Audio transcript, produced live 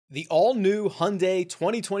The all-new Hyundai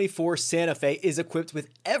 2024 Santa Fe is equipped with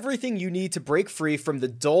everything you need to break free from the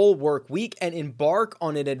dull work week and embark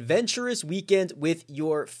on an adventurous weekend with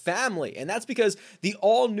your family. And that's because the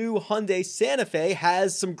all-new Hyundai Santa Fe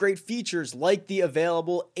has some great features like the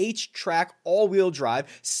available H-Track all-wheel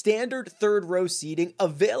drive, standard third-row seating,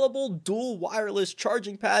 available dual wireless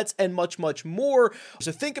charging pads, and much, much more.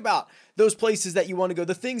 So think about those places that you want to go,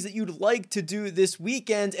 the things that you'd like to do this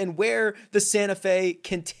weekend, and where the Santa Fe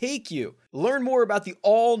can take you. Learn more about the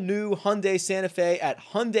all-new Hyundai Santa Fe at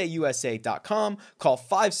HyundaiUSA.com. Call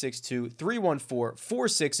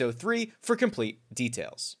 562-314-4603 for complete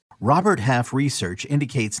details. Robert Half research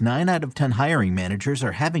indicates 9 out of 10 hiring managers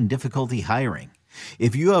are having difficulty hiring.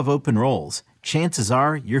 If you have open roles, chances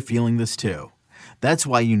are you're feeling this too. That's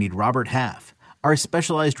why you need Robert Half. Our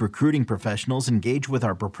specialized recruiting professionals engage with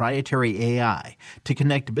our proprietary AI to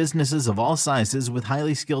connect businesses of all sizes with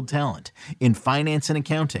highly skilled talent in finance and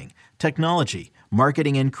accounting, technology,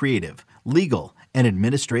 marketing and creative, legal, and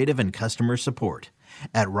administrative and customer support.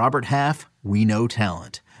 At Robert Half, we know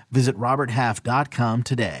talent. Visit roberthalf.com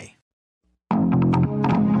today.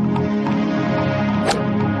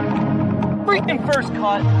 Freaking first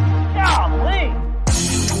cut. Golly.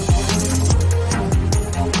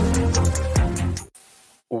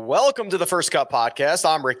 Welcome to the First Cut Podcast.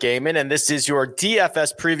 I'm Rick Gaiman, and this is your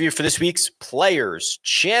DFS preview for this week's Players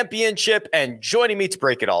Championship. And joining me to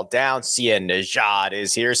break it all down, Sia Nejad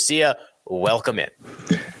is here. Sia, welcome in.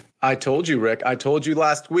 I told you, Rick. I told you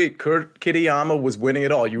last week, Kurt Kitayama was winning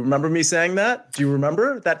it all. You remember me saying that? Do you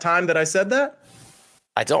remember that time that I said that?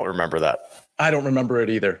 I don't remember that. I don't remember it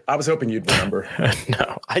either. I was hoping you'd remember.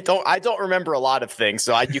 No, I don't remember a lot of things.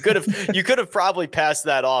 So you could have probably passed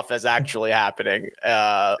that off as actually happening.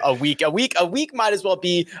 A week might as well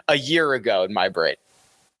be a year ago in my brain.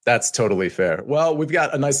 That's totally fair. Well, we've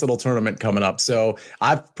got a nice little tournament coming up. So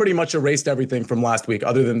I've pretty much erased everything from last week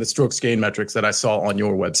other than the strokes gain metrics that I saw on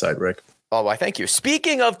your website, Rick. Oh, why, thank you.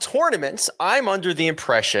 Speaking of tournaments, I'm under the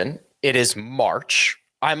impression it is March.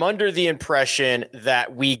 I'm under the impression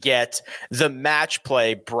that we get the match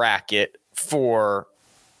play bracket for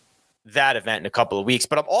that event in a couple of weeks.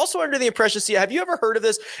 But I'm also under the impression, see, have you ever heard of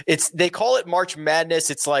this? They call it March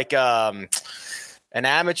Madness. It's like an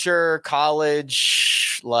amateur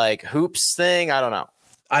college like hoops thing. I don't know.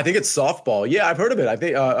 I think it's softball. Yeah, I've heard of it. I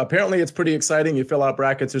think apparently it's pretty exciting. You fill out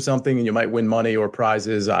brackets or something and you might win money or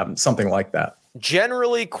prizes, something like that.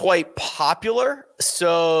 Generally quite popular.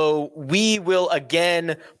 So we will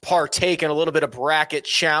again partake in a little bit of bracket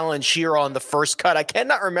challenge here on the First Cut. I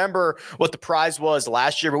cannot remember what the prize was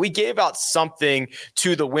last year, but we gave out something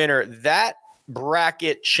to the winner. That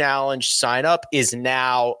bracket challenge sign up is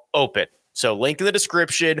now open. So link in the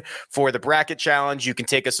description for the bracket challenge. You can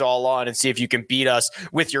take us all on and see if you can beat us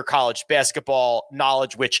with your college basketball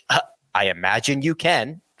knowledge, which I imagine you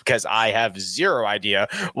can, because I have zero idea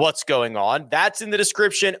what's going on. That's in the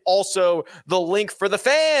description. Also, the link for the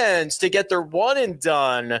fans to get their one and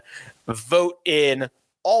done vote in,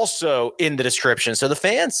 also in the description. So the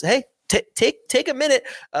fans, hey, take a minute.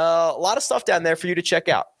 A lot of stuff down there for you to check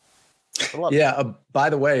out. Yeah. By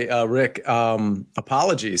the way, Rick,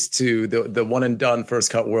 apologies to the one and done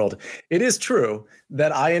First Cut world. It is true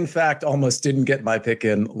that I, in fact, almost didn't get my pick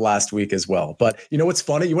in last week as well. But you know what's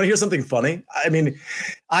funny? You want to hear something funny? I mean, it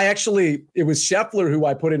was Scheffler who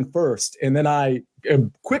I put in first, and then I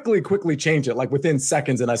quickly changed it, like within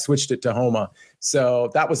seconds, and I switched it to Homa.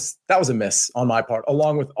 So that was a miss on my part,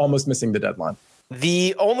 along with almost missing the deadline.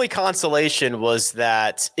 The only consolation was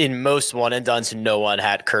that in most one and dones, no one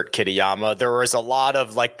had Kurt Kitayama. There was a lot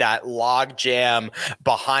of like that log jam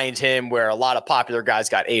behind him where a lot of popular guys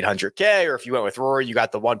got 800K, or if you went with Rory, you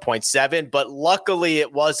got the 1.7. But luckily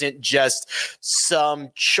it wasn't just some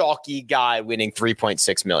chalky guy winning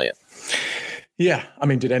 3.6 million. Yeah, I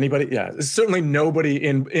mean, did anybody? Yeah, certainly nobody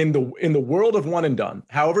in the world of one and done.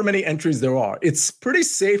 However many entries there are, it's pretty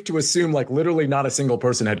safe to assume like literally not a single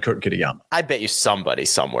person had Kurt Kitayama. I bet you somebody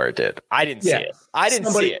somewhere did. I didn't see it.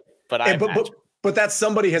 See it, but but that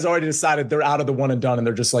somebody has already decided they're out of the one and done, and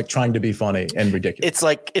they're just like trying to be funny and ridiculous.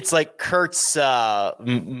 It's like Kurt's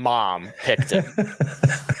mom picked him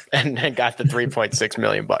and got the 3.6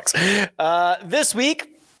 million bucks. This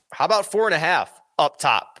week, how about 4.5 up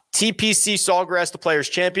top? TPC Sawgrass, the Players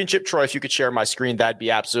Championship. Troy, if you could share my screen, that'd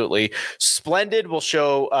be absolutely splendid. We'll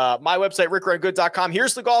show my website, rickrungood.com.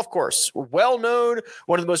 Here's the golf course. Well-known,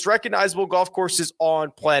 one of the most recognizable golf courses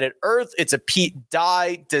on planet Earth. It's a Pete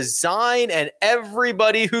Dye design, and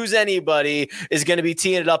everybody who's anybody is going to be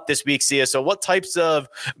teeing it up this week, Sia. So what types of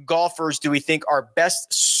golfers do we think are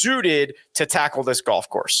best suited to tackle this golf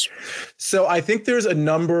course? So I think there's a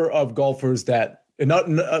number of golfers that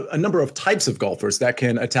a number of types of golfers that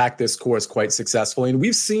can attack this course quite successfully. And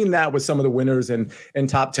we've seen that with some of the winners and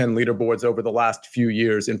top 10 leaderboards over the last few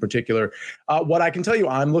years in particular. What I can tell you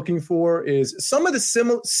I'm looking for is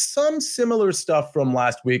some similar stuff from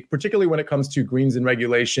last week, particularly when it comes to greens and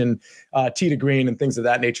regulation, tee to green and things of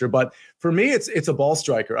that nature. But for me, it's a ball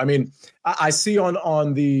striker. I mean, I see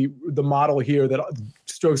on the model here that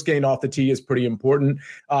strokes gained off the tee is pretty important.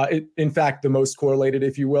 In fact, the most correlated,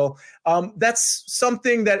 if you will. That's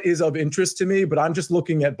something that is of interest to me, but I'm just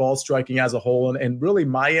looking at ball striking as a whole. And really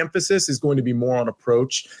my emphasis is going to be more on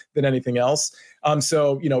approach than anything else.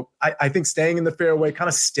 So, I think staying in the fairway, kind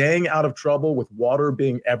of staying out of trouble with water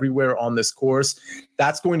being everywhere on this course,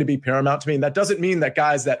 that's going to be paramount to me. And that doesn't mean that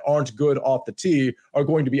guys that aren't good off the tee are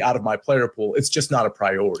going to be out of my player pool. It's just not a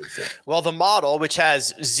priority for me. Well, the model, which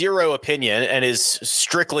has zero opinion and is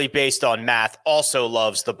strictly based on math, also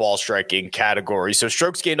loves the ball striking category. So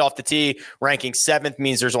strokes gained off the tee, ranking 7th,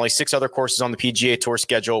 means there's only 6 other courses on the PGA Tour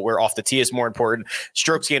schedule where off the tee is more important.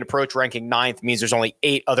 Strokes gained approach, ranking 9th, means there's only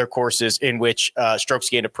 8 other courses in which strokes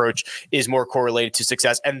gained approach is more correlated to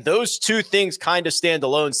success. And those two things kind of stand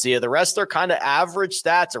alone, Sia. The rest are kind of average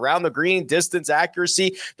stats around the green, distance,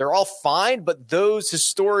 accuracy. They're all fine, but those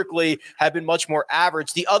historically have been much more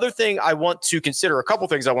average. The other thing I want to consider, a couple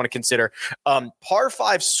things I want to consider, par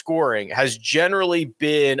 5 scoring has generally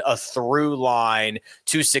been a through line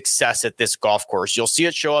to success at this golf course. You'll see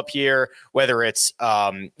it show up here, whether it's,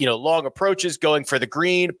 long approaches going for the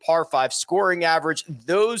green, par 5 scoring average,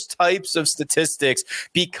 those types of statistics,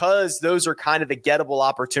 because those are kind of the gettable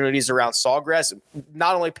opportunities around Sawgrass,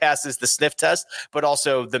 not only passes the sniff test, but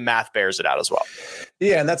also the math bears it out as well.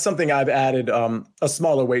 Yeah, and that's something I've added a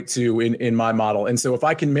smaller weight to in my model. And so if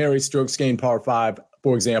I can marry strokes gained par 5,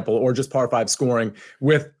 for example, or just par 5 scoring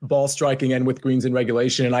with ball striking and with greens in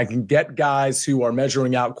regulation, and I can get guys who are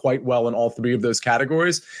measuring out quite well in all 3 of those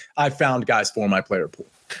categories, I've found guys for my player pool.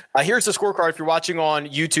 Here's the scorecard if you're watching on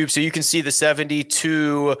YouTube, so you can see the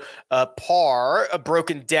 72 par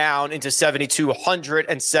broken down into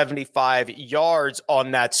 7,275 yards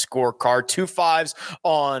on that scorecard. 2 5s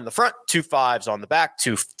on the front, 2 5s on the back,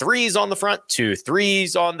 2 3s on the front, 2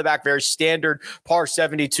 3s on the back. Very standard par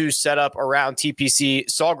 72 setup around TPC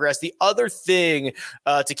Sawgrass. The other thing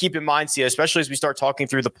to keep in mind, Sia, especially as we start talking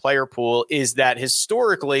through the player pool, is that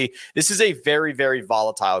historically this is a very, very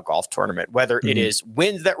volatile golf tournament, whether it is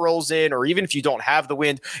wind that rolls in, or even if you don't have the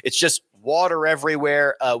wind, it's just water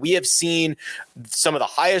everywhere. We have seen some of the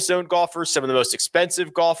highest owned golfers, some of the most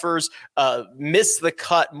expensive golfers miss the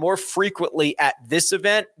cut more frequently at this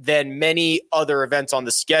event than many other events on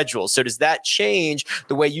the schedule. So does that change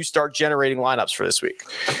the way you start generating lineups for this week?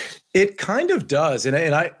 It kind of does.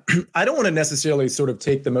 And I don't want to necessarily sort of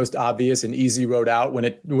take the most obvious and easy road out when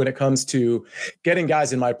it comes to getting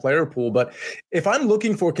guys in my player pool. But if I'm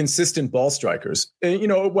looking for consistent ball strikers,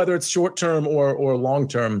 whether it's short term or long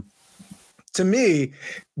term, to me,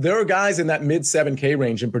 there are guys in that mid 7K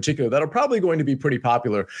range in particular that are probably going to be pretty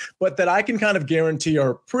popular, but that I can kind of guarantee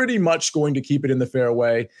are pretty much going to keep it in the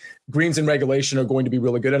fairway. Greens in regulation are going to be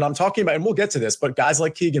really good. And I'm talking about, and we'll get to this, but guys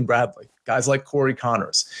like Keegan Bradley, guys like Corey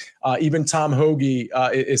Connors, even Tom Hoagie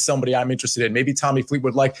is somebody I'm interested in. Maybe Tommy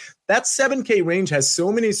Fleetwood. Like that 7K range has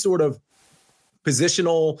so many sort of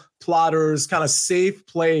positional plotters, kind of safe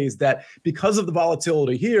plays that because of the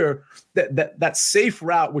volatility here, that safe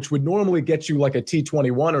route, which would normally get you like a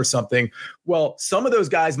T21 or something, well, some of those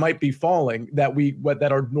guys might be falling that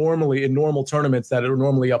are normally in normal tournaments that are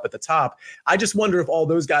normally up at the top. I just wonder if all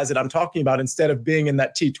those guys that I'm talking about, instead of being in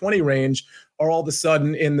that T20 range, are all of a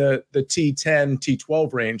sudden in the T10,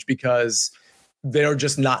 T12 range because they're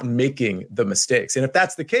just not making the mistakes. And if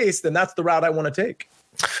that's the case, then that's the route I want to take.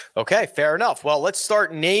 Okay, fair enough. Well, let's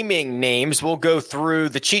start naming names. We'll go through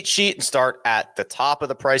the cheat sheet and start at the top of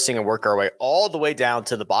the pricing and work our way all the way down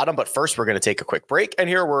to the bottom. But first, we're going to take a quick break and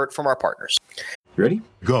hear a word from our partners. You ready?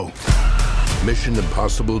 Go. Mission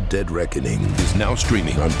Impossible Dead Reckoning is now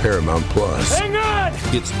streaming on Paramount Plus. Hang on!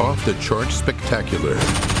 It's off the charts spectacular.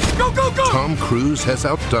 Go, go, go! Tom Cruise has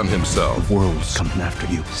outdone himself. The world's coming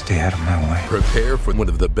after you. Stay out of my way. Prepare for one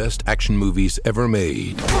of the best action movies ever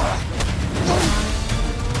made.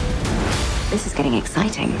 This is getting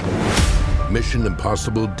exciting. Mission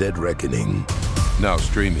Impossible Dead Reckoning. Now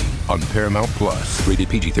streaming on Paramount Plus. Rated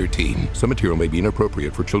PG-13. Some material may be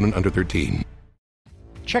inappropriate for children under 13.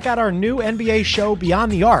 Check out our new NBA show,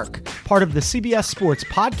 Beyond the Arc, part of the CBS Sports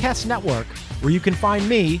Podcast Network, where you can find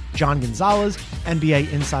me, John Gonzalez,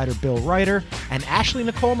 NBA insider Bill Ryder, and Ashley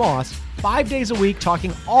Nicole Moss 5 days a week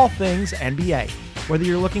talking all things NBA. Whether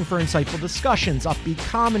you're looking for insightful discussions, upbeat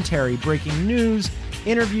commentary, breaking news,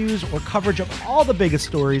 interviews, or coverage of all the biggest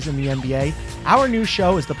stories in the NBA, our new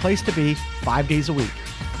show is the place to be 5 days a week.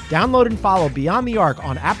 Download and follow Beyond the Arc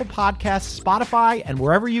on Apple Podcasts, Spotify, and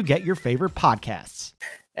wherever you get your favorite podcasts.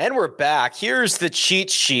 And we're back. Here's the cheat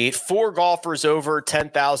sheet. 4 golfers over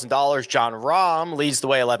 $10,000. Jon Rahm leads the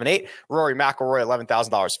way 11-8. Rory McIlroy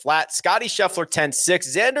 $11,000 flat. Scotty Scheffler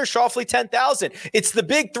 10-6. Xander Schauffele 10,000. It's the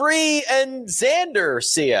big three and Xander,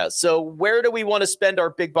 Sia. So where do we want to spend our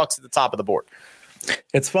big bucks at the top of the board?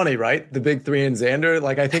 It's funny, right? The big three and Xander.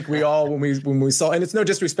 Like, I think we all, when we saw, and it's no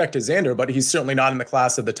disrespect to Xander, but he's certainly not in the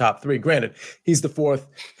class of the top three. Granted, he's the 4th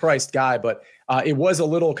priced guy, but it was a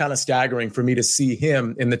little kind of staggering for me to see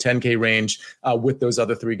him in the 10K range with those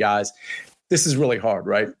other 3 guys. This is really hard,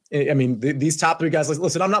 right? I mean, these top 3 guys,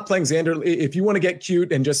 listen, I'm not playing Xander. If you want to get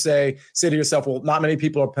cute and just say to yourself, well, not many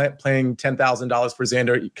people are paying $10,000 for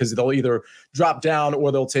Xander because they'll either drop down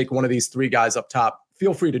or they'll take one of these 3 guys up top.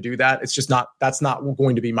 Feel free to do that. It's just that's not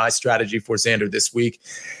going to be my strategy for Xander this week.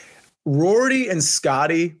 Rory and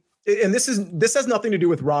Scotty, and this has nothing to do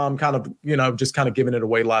with Rahm kind of, just kind of giving it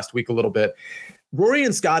away last week a little bit. Rory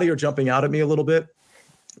and Scotty are jumping out at me a little bit.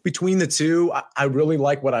 Between the two, I really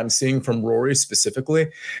like what I'm seeing from Rory specifically.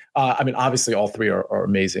 I mean, obviously, all 3 are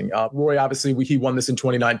amazing. Rory, obviously, he won this in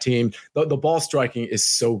 2019. The ball striking is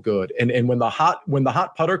so good, and when the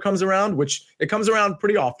hot putter comes around, which it comes around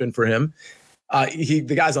pretty often for him,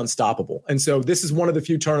 the guy's unstoppable. And so this is one of the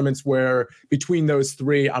few tournaments where between those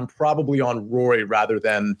 3, I'm probably on Rory rather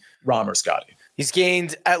than Rahm or Scotty. He's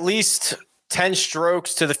gained at least 10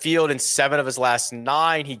 strokes to the field in 7 of his last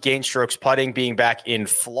 9. He gained strokes putting being back in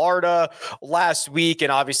Florida last week.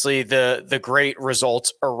 And obviously the great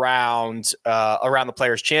results around the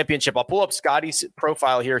Players Championship. I'll pull up Scotty's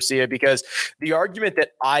profile here, Sia, because the argument that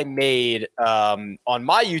I made on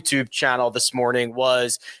my YouTube channel this morning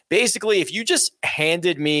was basically if you just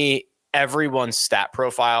handed me everyone's stat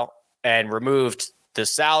profile and removed the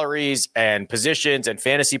salaries and positions and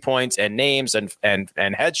fantasy points and names and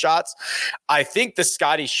headshots, I think the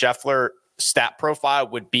Scotty Scheffler stat profile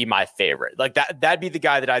would be my favorite. Like that'd be the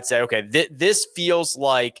guy that I'd say, okay, this feels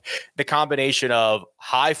like the combination of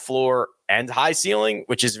high floor and high ceiling,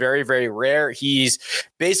 which is very, very rare. He's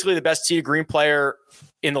basically the best tee to green player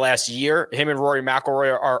in the last year. Him and Rory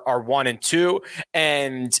McIlroy are 1 and 2,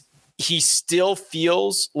 and he still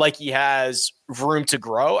feels like he has room to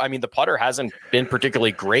grow. I mean, the putter hasn't been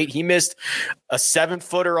particularly great. He missed a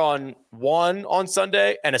 7-footer on 1 on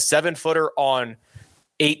Sunday and a 7-footer on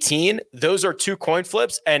 18. Those are 2 coin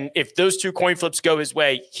flips. And if those 2 coin flips go his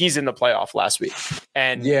way, he's in the playoff last week.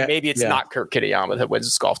 And maybe it's not Kurt Kitayama that wins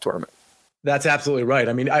this golf tournament. That's absolutely right.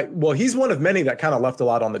 I mean, he's one of many that kind of left a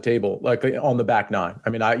lot on the table, like on the back 9. I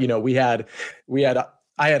mean, I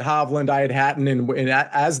had Hovland, I had Hatton, and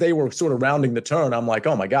as they were sort of rounding the turn, I'm like,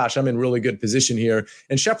 oh my gosh, I'm in really good position here.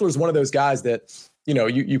 And Scheffler is one of those guys that,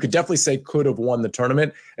 you could definitely say could have won the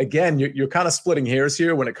tournament. Again, you're kind of splitting hairs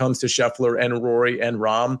here when it comes to Scheffler and Rory and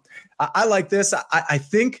Rahm. I like this. I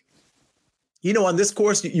think, on this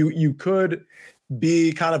course, you could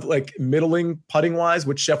be kind of like middling putting wise,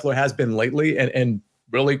 which Scheffler has been lately, and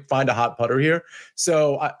really find a hot putter here.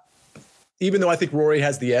 So even though I think Rory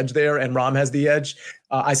has the edge there and Rahm has the edge,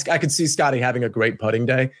 I could see Scotty having a great putting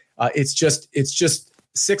day. It's just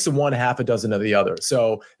 6 of one, half a dozen of the other.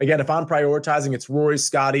 So again, if I'm prioritizing, it's Rory,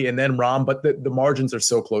 Scotty, and then Rahm, but the margins are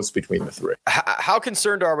so close between the 3. How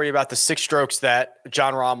concerned are we about the 6 strokes that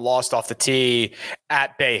Jon Rahm lost off the tee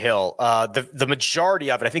at Bay Hill? The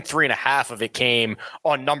majority of it, I think 3.5 of it came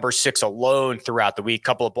on number 6 alone throughout the week.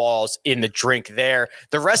 Couple of balls in the drink there.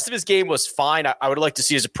 The rest of his game was fine. I would like to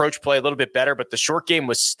see his approach play a little bit better, but the short game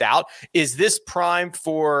was stout. Is this primed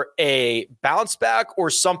for a bounce back or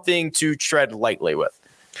something to tread lightly with?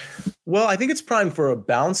 Well, I think it's primed for a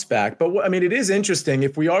bounce back, but I mean, it is interesting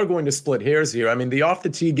if we are going to split hairs here. I mean, the off the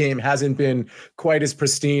tee game hasn't been quite as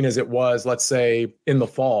pristine as it was, let's say, in the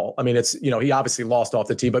fall. I mean, it's, he obviously lost off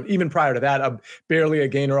the tee, but even prior to that, barely a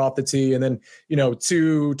gainer off the tee. And then,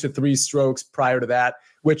 2 to 3 strokes prior to that,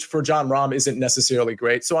 which for Jon Rahm isn't necessarily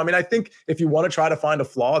great. So, I mean, I think if you want to try to find a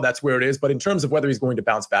flaw, that's where it is. But in terms of whether he's going to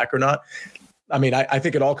bounce back or not, I mean, I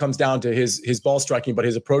think it all comes down to his ball striking, but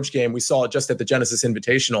his approach game, we saw it just at the Genesis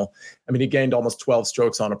Invitational. I mean, he gained almost 12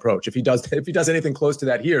 strokes on approach. If he does anything close to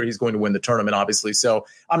that here, he's going to win the tournament, obviously. So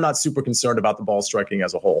I'm not super concerned about the ball striking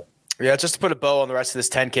as a whole. Yeah, just to put a bow on the rest of this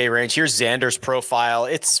 10K range, here's Xander's profile.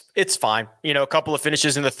 It's fine. A couple of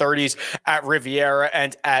finishes in the 30s at Riviera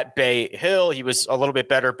and at Bay Hill. He was a little bit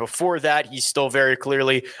better before that. He's still very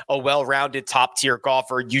clearly a well-rounded top-tier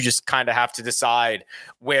golfer. You just kind of have to decide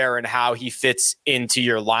where and how he fits into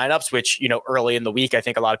your lineups, which, early in the week, I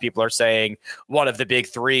think a lot of people are saying one of the big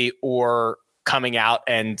 3 or coming out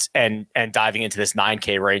and diving into this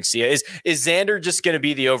 9K range. See, is Xander just going to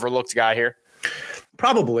be the overlooked guy here?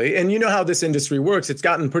 Probably. And you know how this industry works. It's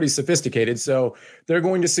gotten pretty sophisticated. So they're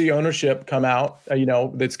going to see ownership come out,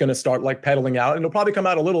 that's going to start like pedaling out. And it'll probably come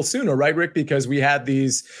out a little sooner, right, Rick? Because we had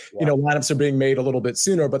these, lineups are being made a little bit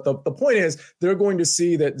sooner. But the point is they're going to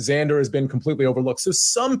see that Xander has been completely overlooked. So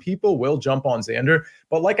some people will jump on Xander.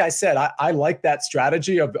 But like I said, I like that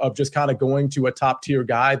strategy of just kind of going to a top tier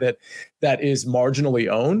guy that is marginally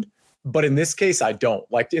owned. But in this case, I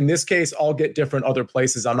don't. Like in this case, I'll get different other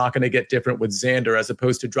places. I'm not going to get different with Xander as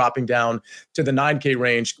opposed to dropping down to the 9K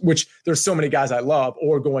range, which there's so many guys I love,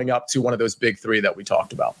 or going up to one of those big three that we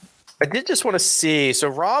talked about. I did just want to see.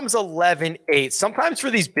 So Rahm's 11.8. Sometimes for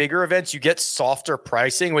these bigger events, you get softer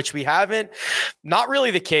pricing, which we haven't. Not really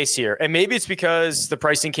the case here. And maybe it's because the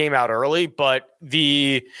pricing came out early, but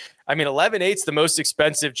 11.8 is the most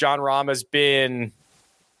expensive Jon Rahm has been.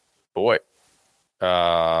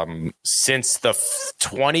 Since the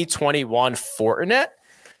 2021 Fortinet.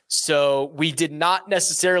 So we did not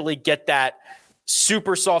necessarily get that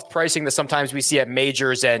super soft pricing that sometimes we see at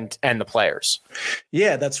majors and the players.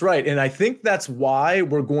 Yeah, that's right. And I think that's why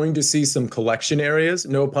we're going to see some collection areas,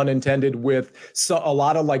 no pun intended, with a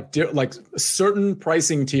lot of like certain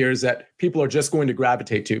pricing tiers that people are just going to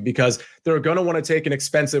gravitate to because they're going to want to take an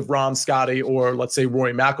expensive Rahm, Scotty, or let's say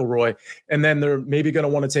Rory McIlroy, and then they're maybe going to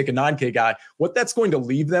want to take a 9K guy. What that's going to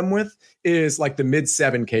leave them with is like the mid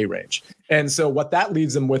 7K range. And so what that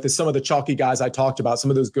leaves them with is some of the chalky guys I talked about,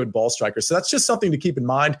 some of those good ball strikers. So that's just something to keep in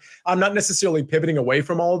mind. I'm not necessarily pivoting away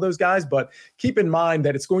from all of those guys, but keep in mind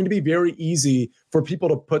that it's going to be very easy for people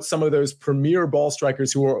to put some of those premier ball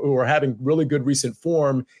strikers who are having really good recent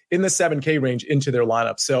form in the 7K range into their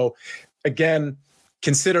lineup. So again,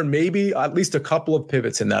 consider maybe at least a couple of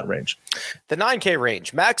pivots in that range. The 9K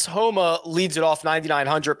range. Max Homa leads it off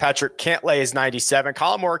 9,900. Patrick Cantlay is 97.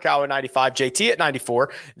 Colin Morikawa 95. JT at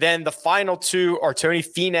 94. Then the final two are Tony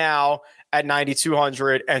Finau at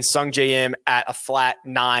 9,200 and Sung J M at a flat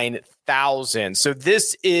 9,000. So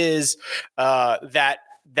this is that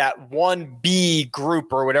 1B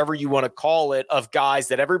group or whatever you want to call it of guys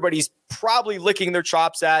that everybody's probably licking their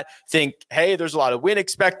chops at. Think, hey, there's a lot of win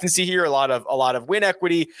expectancy here, a lot of win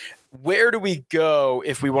equity. Where do we go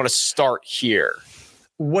if we want to start here?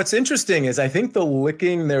 What's interesting is I think the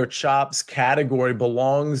licking their chops category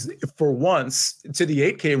belongs for once to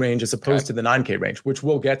the 8K range as opposed to the 9K range, which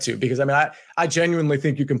we'll get to, because I genuinely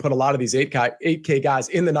think you can put a lot of these 8K guys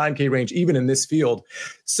in the 9K range, even in this field.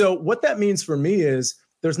 So what that means for me is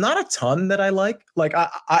there's not a ton that I like.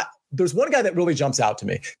 There's one guy that really jumps out to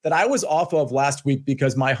me that I was off of last week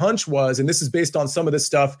because my hunch was, and this is based on some of the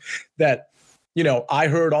stuff that, I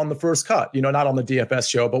heard on the first cut, not on the DFS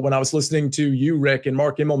show, but when I was listening to you, Rick, and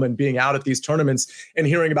Mark Immelman being out at these tournaments and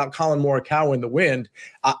hearing about Colin Morikawa in the wind,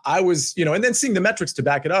 I was, and then seeing the metrics to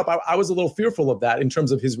back it up, I was a little fearful of that in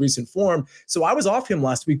terms of his recent form. So I was off him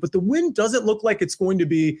last week, but the wind doesn't look like it's going to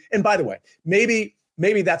be, and by the way, maybe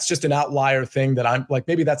that's just an outlier thing that I'm like,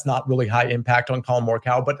 maybe that's not really high impact on Colin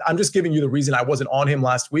Morikawa, but I'm just giving you the reason I wasn't on him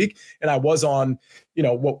last week. And I was on,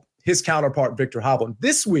 his counterpart, Victor Hovland.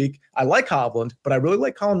 This week, I like Hovland, but I really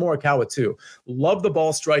like Colin Morikawa too. Love the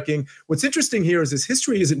ball striking. What's interesting here is his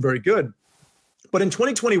history isn't very good. But in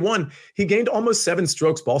 2021, he gained almost 7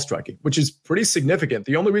 strokes ball striking, which is pretty significant.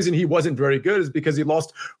 The only reason he wasn't very good is because he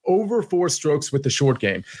lost over 4 strokes with the short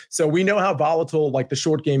game. So we know how volatile the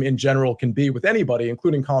short game in general can be with anybody,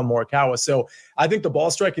 including Colin Morikawa. So I think the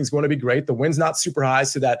ball striking is going to be great. The wind's not super high,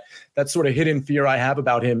 so that sort of hidden fear I have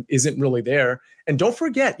about him isn't really there. And don't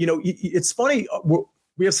forget, it's funny,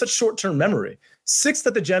 we have such short-term memory. 6th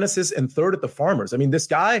at the Genesis and 3rd at the Farmers. I mean, this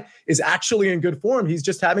guy is actually in good form. He's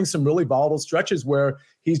just having some really volatile stretches where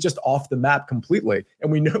he's just off the map completely.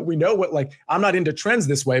 And we know what, I'm not into trends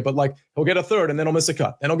this way, but he'll get a 3rd and then he'll miss a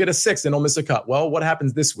cut. Then he'll get a 6th and he'll miss a cut. Well, what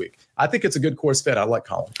happens this week? I think it's a good course fit. I like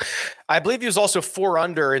Colin. I believe he was also 4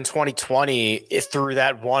 under in 2020 through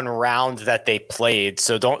that one round that they played.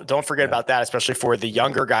 So don't forget about that, especially for the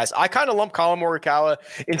younger guys. I kind of lump Colin Morikawa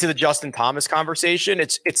into the Justin Thomas conversation.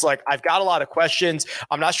 It's like, I've got a lot of questions.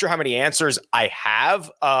 I'm not sure how many answers I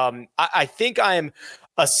have. I think I'm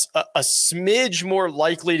a smidge more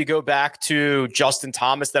likely to go back to Justin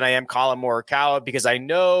Thomas than I am Colin Morikawa, because I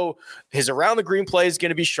know his around the green play is going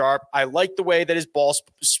to be sharp. I like the way that his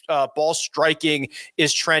ball striking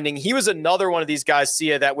is trending. He was another one of these guys,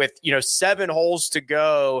 Sia, that with 7 holes to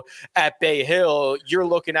go at Bay Hill, you're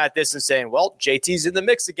looking at this and saying, well, JT's in the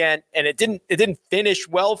mix again, and it didn't finish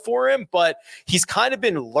well for him, but he's kind of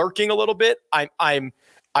been lurking a little bit.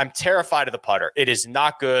 I'm terrified of the putter. It is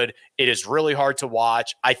not good. It is really hard to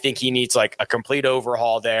watch. I think he needs like a complete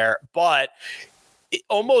overhaul there, but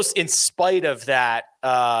almost in spite of that,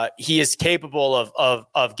 he is capable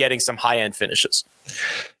of getting some high-end finishes.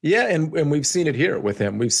 Yeah, and we've seen it here with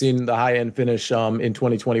him. We've seen the high-end finish in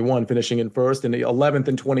 2021, finishing in first, and the 11th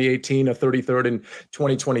in 2018, a 33rd in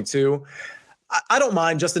 2022. I don't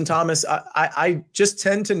mind Justin Thomas. I just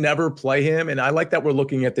tend to never play him, and I like that we're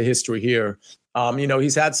looking at the history here.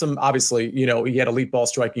 He's had some, obviously, he had elite ball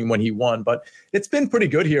striking when he won, but it's been pretty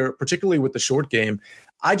good here, particularly with the short game.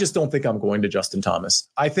 I just don't think I'm going to Justin Thomas.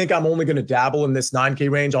 I think I'm only going to dabble in this 9K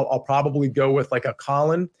range. I'll probably go with like a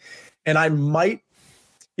Colin, and I might.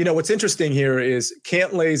 What's interesting here is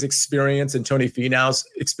Cantlay's experience and Tony Finau's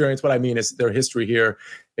experience. What I mean is their history here.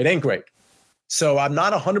 It ain't great. So I'm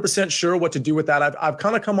not 100% sure what to do with that. I've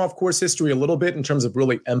kind of come off course history a little bit in terms of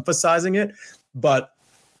really emphasizing it, but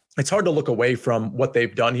it's hard to look away from what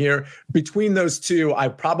they've done here. Between those two, I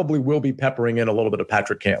probably will be peppering in a little bit of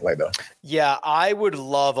Patrick Cantlay, though. Yeah, I would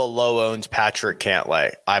love a low-owned Patrick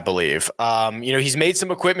Cantlay, I believe. He's made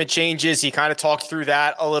some equipment changes. He kind of talked through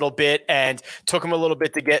that a little bit and took him a little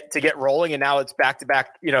bit to get rolling, and now it's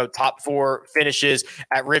back-to-back, top 4 finishes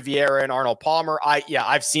at Riviera and Arnold Palmer.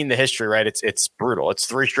 I've seen the history, right? It's brutal. It's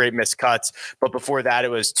 3 straight missed cuts, but before that,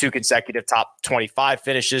 it was 2 consecutive top 25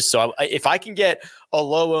 finishes. So if I can get a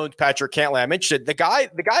low-owned Patrick Cantlay, I'm interested. The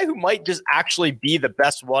guy who might just actually be the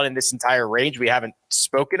best one in this entire range we haven't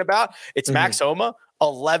spoken about, it's Max Homa.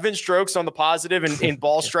 11 strokes on the positive in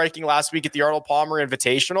ball striking last week at the Arnold Palmer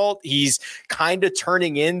Invitational. He's kind of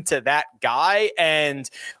turning into that guy. And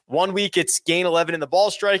one week it's gain 11 in the ball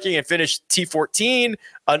striking and finished T14.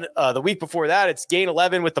 The week before that, it's gain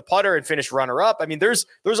 11 with the putter and finished runner-up. I mean, there's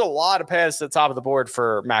a lot of paths to the top of the board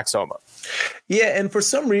for Max Homa. Yeah, and for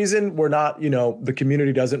some reason, we're not, the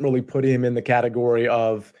community doesn't really put him in the category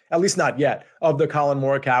of, at least not yet, of the Colin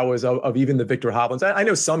Morikawas, of even the Victor Hovlands. I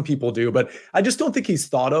know some people do, but I just don't think he's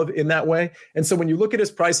thought of in that way. And so when you look at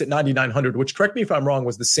his price at $9,900, which, correct me if I'm wrong,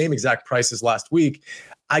 was the same exact price as last week,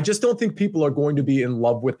 I just don't think people are going to be in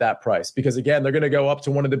love with that price because, again, they're going to go up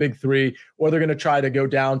to one of the big 3, or they're going to try to go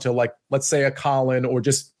down to, like, let's say a Colin or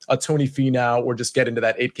just a Tony Finau, or just get into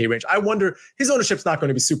that 8K range. I wonder, his ownership's not going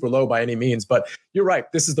to be super low by any means, but you're right.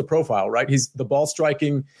 This is the profile, right? The ball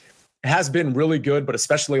striking has been really good, but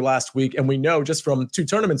especially last week. And we know just from 2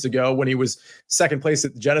 tournaments ago when he was second place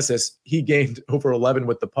at the Genesis, he gained over 11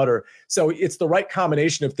 with the putter. So it's the right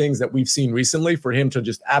combination of things that we've seen recently for him to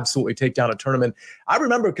just absolutely take down a tournament. I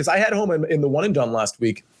remember because I had Homa in the one and done last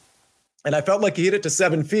week, and I felt like he hit it to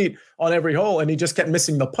 7 feet on every hole, and he just kept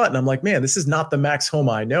missing the putt. And I'm like, man, this is not the Max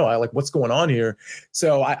Homa I know. I like what's going on here.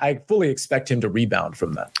 So I fully expect him to rebound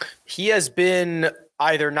from that. He has been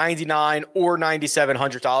either $9,900 or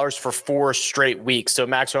 $9,700 for 4 straight weeks. So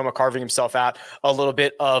Max Homa carving himself out a little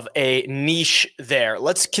bit of a niche there.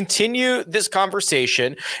 Let's continue this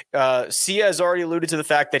conversation. Sia has already alluded to the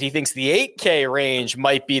fact that he thinks the 8K range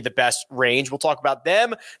might be the best range. We'll talk about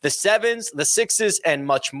them, the 7s, the 6s, and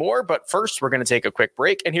much more. But first, we're going to take a quick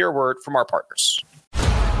break and hear a word from our partners.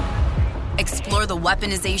 Explore the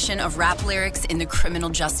weaponization of rap lyrics in the criminal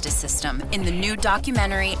justice system in the new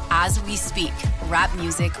documentary, As We Speak, Rap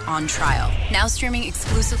Music on Trial. Now streaming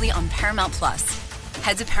exclusively on Paramount+.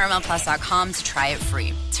 Head to ParamountPlus.com to try it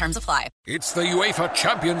free. Terms apply. It's the UEFA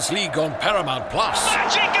Champions League on Paramount+.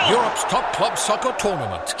 Europe's top club soccer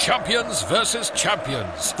tournament. Champions versus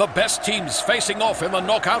champions. The best teams facing off in the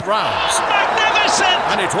knockout rounds. Magnificent!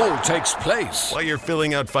 And it all takes place while you're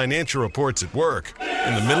filling out financial reports at work,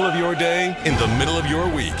 in the middle of your day, in the middle of your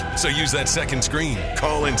week. So use that second screen,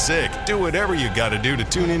 call in sick, do whatever you got to do to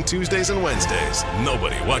tune in Tuesdays and Wednesdays.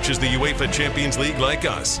 Nobody watches the UEFA Champions League like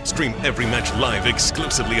us. Stream every match live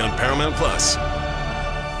exclusively on Paramount+.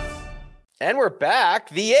 And we're back.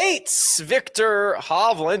 The 8s, Victor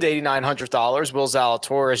Hovland, $8,900. Will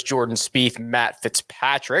Zalatoris, Jordan Spieth, Matt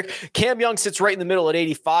Fitzpatrick. Cam Young sits right in the middle at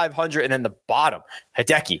 $8,500. And then the bottom,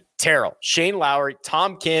 Hideki, Terrell, Shane Lowry,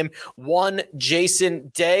 Tom Kim,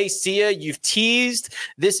 Jason Day. Sia, you've teased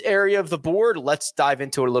this area of the board. Let's dive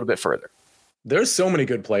into it a little bit further. There's so many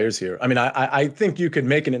good players here. I mean, I think you could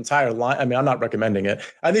make an entire line. I mean, I'm not recommending it.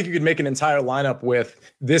 I think you could make an entire lineup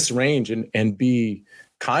with this range and be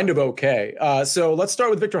kind of okay. So let's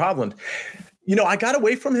start with Victor Hovland. I got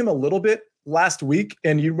away from him a little bit last week,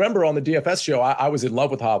 and you remember on the DFS show, I was in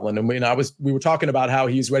love with Hovland, and we were talking about how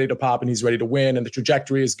he's ready to pop and he's ready to win, and the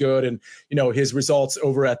trajectory is good, and his results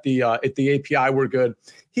over at the API were good.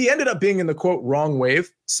 He ended up being in the quote wrong wave,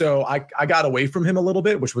 so I got away from him a little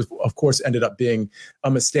bit, which was of course ended up being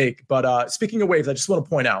a mistake. But speaking of waves, I just want to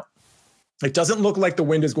point out It doesn't look like the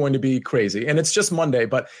wind is going to be crazy, and it's just Monday,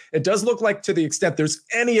 but it does look like, to the extent there's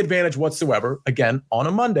any advantage whatsoever, again, on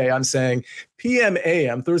a Monday, I'm saying PM,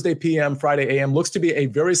 AM, Thursday PM, Friday AM looks to be a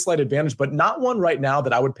very slight advantage, but not one right now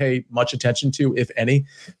that I would pay much attention to, if any.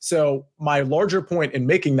 So my larger point in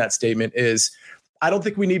making that statement is I don't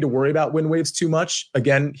think we need to worry about wind waves too much.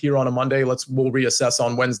 Again, here on a Monday, we'll reassess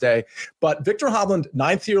on Wednesday. But Victor Hovland,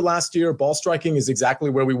 9th year last year, ball striking is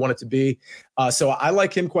exactly where we want it to be. So I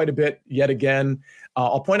like him quite a bit yet again.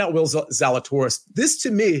 I'll point out Will Zalatoris. This,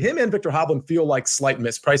 to me, him and Victor Hovland feel like slight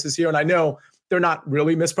misprices here. And I know they're not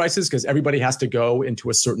really misprices because everybody has to go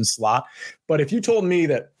into a certain slot. But if you told me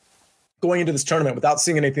that going into this tournament without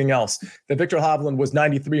seeing anything else, that Victor Hovland was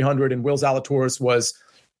 9,300 and Will Zalatoris was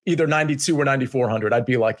either 92 or 9,400, I'd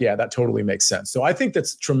be like, yeah, that totally makes sense. So I think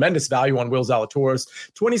that's tremendous value on Will Zalatoris.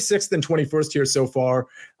 26th and 21st here so far.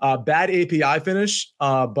 Bad API finish,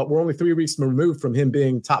 but we're only 3 weeks removed from him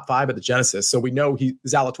being top 5 at the Genesis. So we know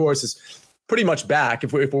Zalatoris is pretty much back.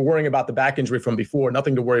 If we're worrying about the back injury from before,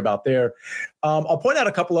 nothing to worry about there. I'll point out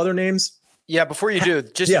a couple other names. Yeah, before you do,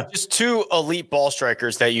 just 2 elite ball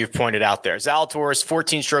strikers that you've pointed out there. Zalatoris,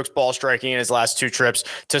 14 strokes ball striking in his last 2 trips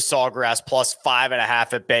to Sawgrass, plus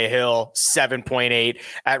 5.5 at Bay Hill, 7.8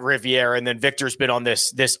 at Riviera. And then Victor's been on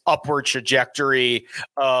this upward trajectory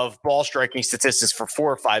of ball striking statistics for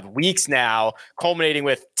 4 or 5 weeks now, culminating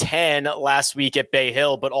with 10 last week at Bay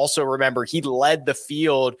Hill. But also remember, he led the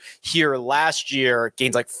field here last year,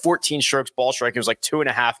 gained like 14 strokes ball striking. It was like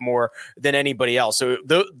 2.5 more than anybody else. So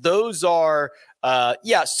those are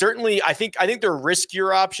certainly. I think they're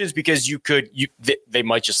riskier options because they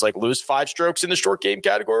might just like lose 5 strokes in the short game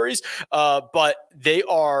categories. But they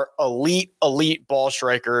are elite ball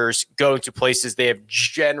strikers going to places they have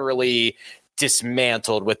generally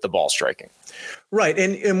dismantled with the ball striking. Right.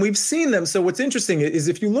 And we've seen them. So what's interesting is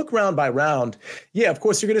if you look round by round, of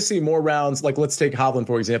course, you're going to see more rounds. Like let's take Hovland,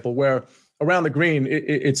 for example, where around the green,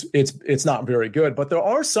 it's not very good, but there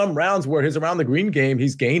are some rounds where his around the green game,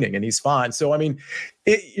 he's gaining and he's fine. So, I mean,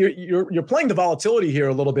 you're playing the volatility here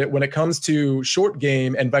a little bit when it comes to short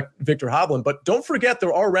game and Victor Hovland, but don't forget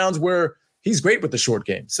there are rounds where he's great with the short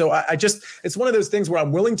game. So it's one of those things where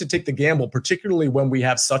I'm willing to take the gamble, particularly when we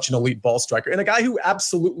have such an elite ball striker and a guy who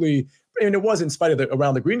absolutely, and it was in spite of the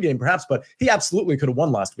around the green game perhaps, but he absolutely could have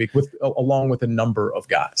won last week along with a number of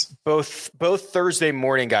guys. Both Thursday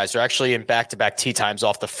morning guys are actually in back-to-back tee times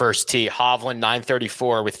off the first tee. Hovland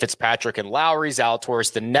 9:34 with Fitzpatrick and Lowry.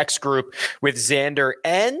 Zalatoris the next group with Xander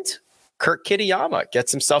and Kurt Kitayama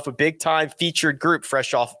gets himself a big-time featured group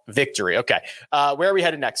fresh off victory. Okay, where are we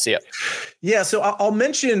headed next, Sia? Yeah, so I'll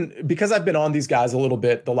mention, because I've been on these guys a little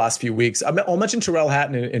bit the last few weeks, I'll mention Tyrrell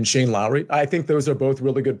Hatton and Shane Lowry. I think those are both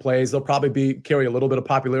really good plays. They'll probably carry a little bit of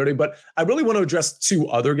popularity, but I really want to address 2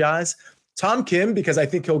 other guys. Tom Kim, because I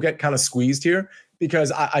think he'll get kind of squeezed here,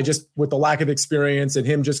 because I just, with the lack of experience and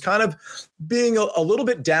him just kind of being a little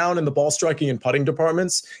bit down in the ball striking and putting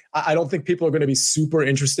departments, I don't think people are going to be super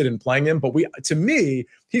interested in playing him. But to me,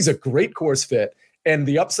 he's a great course fit. And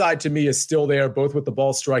the upside to me is still there, both with the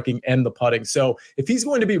ball striking and the putting. So if he's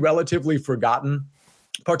going to be relatively forgotten,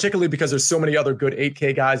 particularly because there's so many other good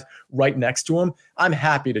 8K guys right next to him, I'm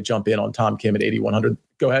happy to jump in on Tom Kim at 8,100.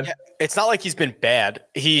 Go ahead. Yeah, it's not like he's been bad.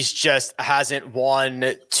 He's just hasn't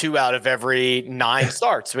won 2 out of every 9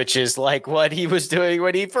 starts, which is like what he was doing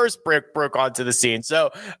when he first broke onto the scene.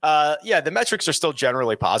 So, the metrics are still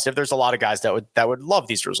generally positive. There's a lot of guys that would love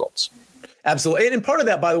these results. Absolutely. And part of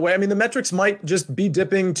that, by the way, I mean, the metrics might just be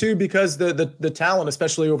dipping too, because the talent,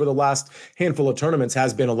 especially over the last handful of tournaments,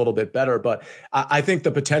 has been a little bit better. But I think the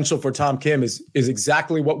potential for Tom Kim is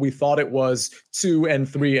exactly what we thought it was 2 and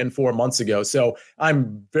 3 and 4 months ago. So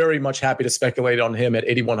I'm very much happy to speculate on him at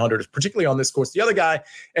 8,100, particularly on this course. The other guy,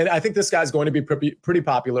 and I think this guy's going to be pretty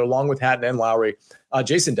popular along with Hatton and Lowry,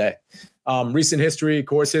 Jason Day. Recent history,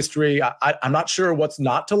 course history. I'm not sure what's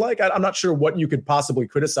not to like. I'm not sure what you could possibly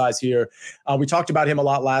criticize here. We talked about him a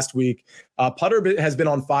lot last week. Putter has been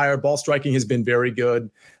on fire. Ball striking has been very good.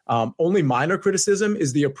 Only minor criticism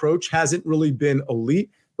is the approach hasn't really been elite.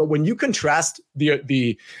 But when you contrast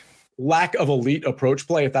the lack of elite approach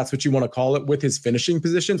play, if that's what you want to call it, with his finishing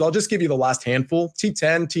positions, I'll just give you the last handful: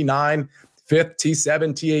 T10, T9, 5th,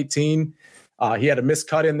 T7, T18. He had a missed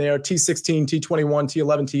cut in there, T16, T21, T11,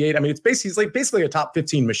 T8. I mean, he's like basically a top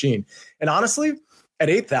 15 machine. And honestly,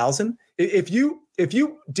 at 8,000, if you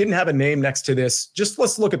didn't have a name next to this, just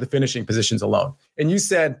let's look at the finishing positions alone. And you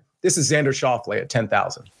said, this is Xander Schauffele at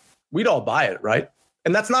 10,000. We'd all buy it, right?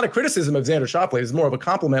 And that's not a criticism of Xander Schauffele. It's more of a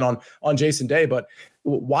compliment on Jason Day. But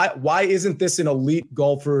why isn't this an elite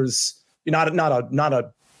golfer's, not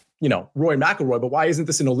a Rory McIlroy, but why isn't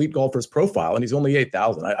this an elite golfer's profile? And he's only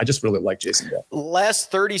 8,000. I just really like Jason Day.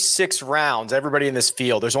 Last 36 rounds, everybody in this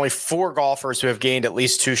field, there's only 4 golfers who have gained at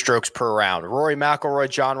least 2 strokes per round. Rory McIlroy,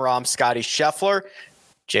 Jon Rahm, Scotty Scheffler,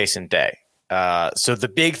 Jason Day. So the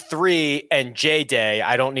big 3 and J Day,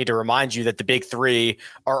 I don't need to remind you that the big 3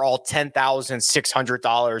 are all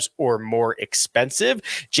 $10,600 or more expensive.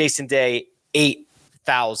 Jason Day,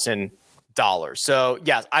 $8,000. So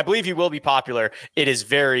yes, I believe he will be popular. It is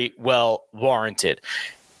very well warranted.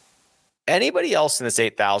 Anybody else in this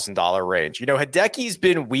 $8,000 range? Hideki's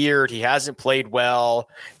been weird. He hasn't played well.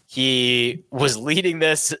 He was leading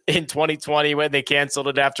this in 2020 when they canceled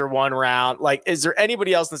it after 1 round. Is there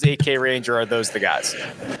anybody else in this 8K range, or are those the guys?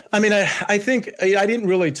 I mean, I think I didn't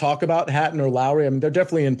really talk about Hatton or Lowry. I mean, they're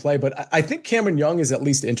definitely in play, but I think Cameron Young is at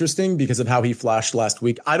least interesting because of how he flashed last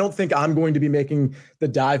week. I don't think I'm going to be making the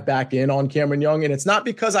dive back in on Cameron Young, and it's not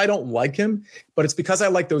because I don't like him, but it's because I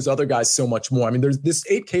like those other guys so much more. I mean, there's this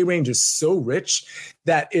 8K range is so rich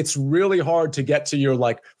that it's really hard to get to your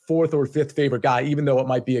 4th or 5th favorite guy, even though it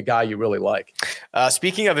might be a guy you really like.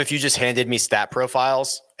 Speaking of, if you just handed me stat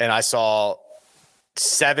profiles and I saw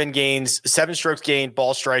 7 strokes gained,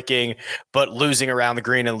 ball striking, but losing around the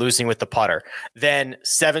green and losing with the putter, then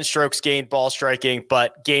 7 strokes gained, ball striking,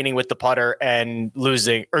 but gaining with the putter and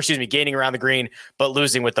gaining around the green, but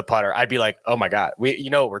losing with the putter, I'd be like, oh my God,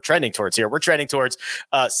 we're trending towards here. We're trending towards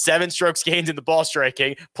 7 strokes gained in the ball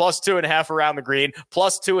striking, plus 2.5 around the green,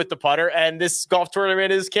 plus 2 with the putter. And this golf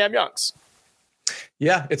tournament is Cam Young's.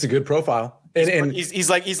 Yeah, it's a good profile. And he's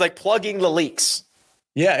like plugging the leaks.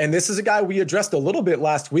 Yeah, and this is a guy we addressed a little bit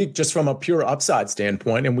last week just from a pure upside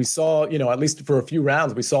standpoint. And we saw, at least for a few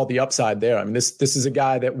rounds, we saw the upside there. I mean, this is a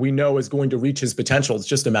guy that we know is going to reach his potential. It's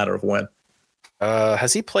just a matter of when.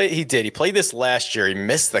 Has he played? He did. He played this last year. He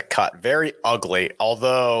missed the cut. Very ugly.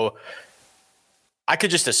 Although I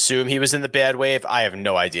could just assume he was in the bad wave. I have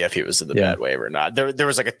no idea if he was in the bad wave or not. There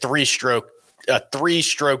was like a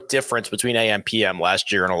 3-stroke difference between AM PM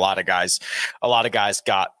last year, and a lot of guys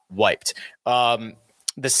got wiped.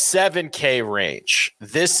 The 7K range.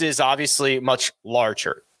 This is obviously much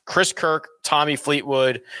larger. Chris Kirk, Tommy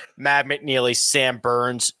Fleetwood, Matt McNeely, Sam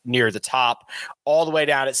Burns near the top, all the way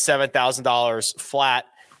down at $7,000 flat.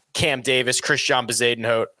 Cam Davis, Christian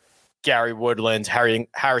Bezuidenhout, Gary Woodland,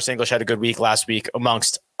 Harris English had a good week last week,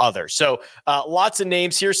 amongst others. So lots of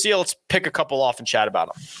names here. See, let's pick a couple off and chat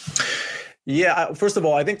about them. Yeah, first of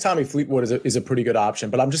all, I think Tommy Fleetwood is a pretty good option,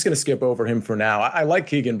 but I'm just going to skip over him for now. I like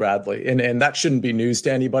Keegan Bradley, and that shouldn't be news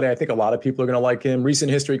to anybody. I think a lot of people are going to like him. Recent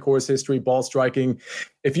history, course history, ball striking.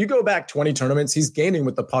 If you go back 20 tournaments, he's gaining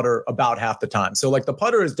with the putter about half the time. So the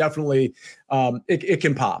putter is definitely, it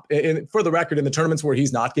can pop. And for the record, in the tournaments where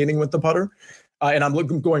he's not gaining with the putter, and I'm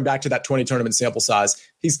going back to that 20 tournament sample size,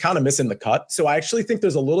 he's kind of missing the cut. So I actually think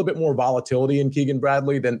there's a little bit more volatility in Keegan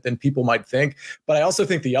Bradley than people might think. But I also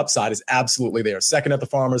think the upside is absolutely there. Second at the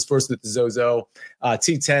Farmers, first at the Zozo,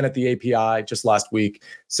 T10 at the API just last week.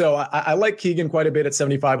 So I like Keegan quite a bit at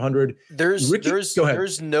 7,500. There's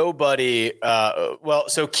nobody.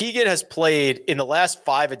 So Keegan has played in the last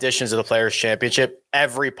 5 editions of the Players Championship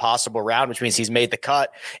every possible round, which means he's made the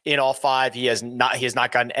cut in all 5. He has not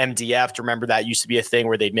gotten MDF'd. Remember, that used to be a thing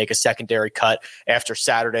where they'd make a secondary cut after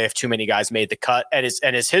Saturday if too many guys made the cut. And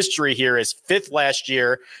his history here is 5th last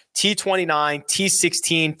year, T29,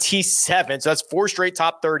 T16, T7. So that's 4 straight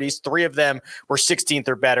top 30s. 3 of them were 16th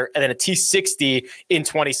or better, and then a T60 in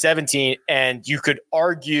 2017. And you could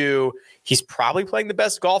argue he's probably playing the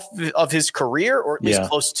best golf of his career, or at least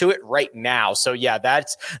close to it right now. So yeah,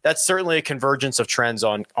 that's certainly a convergence of trends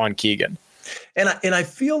on Keegan. And I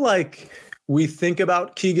feel like we think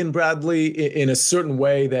about Keegan Bradley in a certain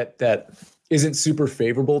way that isn't super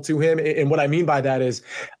favorable to him. And what I mean by that is,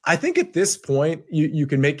 I think at this point, you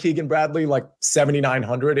can make Keegan Bradley like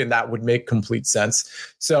 7,900, and that would make complete sense.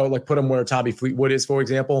 So put him where Tommy Fleetwood is, for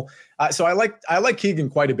example. So I like Keegan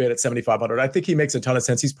quite a bit at 7,500. I think he makes a ton of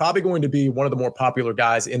sense. He's probably going to be one of the more popular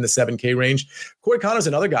guys in the 7K range. Corey Connors,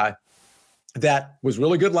 another guy that was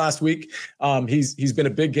really good last week. He's been a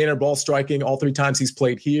big gainer, ball striking all 3 times he's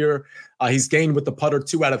played here. He's gained with the putter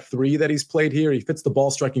 2 out of 3 that he's played here. He fits the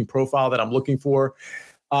ball striking profile that I'm looking for.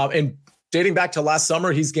 And dating back to last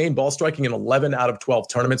summer, he's gained ball striking in 11 out of 12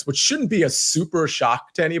 tournaments, which shouldn't be a super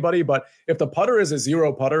shock to anybody. But if the putter is a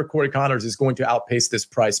 0 putter, Corey Connors is going to outpace this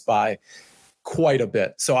price by quite a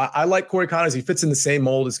bit. So I like Corey Connors. He fits in the same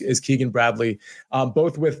mold as Keegan Bradley,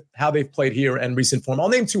 both with how they've played here and recent form. I'll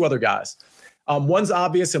name 2 other guys. One's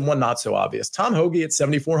obvious and one not so obvious. Tom Hoge at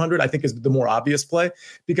 7,400, I think, is the more obvious play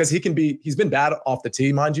because he's been bad off the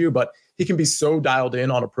tee, mind you, but he can be so dialed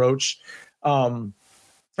in on approach. And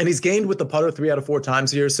And he's gained with the putter 3 out of 4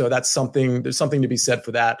 times here. So that's something, there's something to be said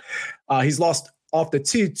for that. He's lost off the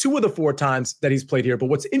tee 2 of the 4 times that he's played here. But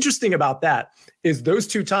what's interesting about that is those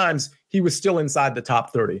 2 times he was still inside the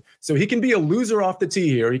top 30. So he can be a loser off the tee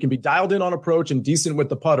here. He can be dialed in on approach and decent with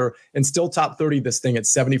the putter and still top 30 this thing at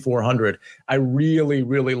 7,400. I really,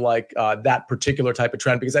 really like that particular type of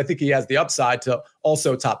trend because I think he has the upside to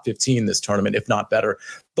also top 15 this tournament, if not better.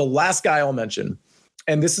 The last guy I'll mention,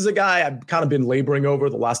 and this is a guy I've kind of been laboring over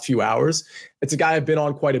the last few hours. It's a guy I've been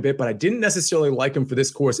on quite a bit, but I didn't necessarily like him for this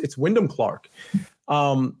course. It's Wyndham Clark.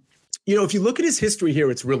 If you look at his history here,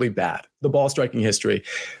 it's really bad, the ball striking history.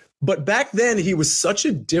 But back then, he was such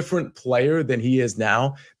a different player than he is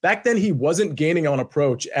now. Back then, he wasn't gaining on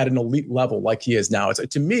approach at an elite level like he is now.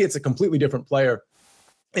 To me, it's a completely different player.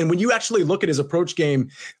 And when you actually look at his approach game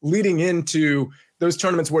leading into those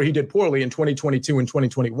tournaments where he did poorly in 2022 and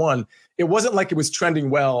 2021, it wasn't like it was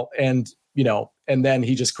trending well and then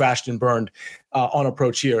he just crashed and burned on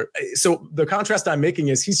approach here. So the contrast I'm making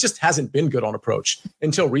is he just hasn't been good on approach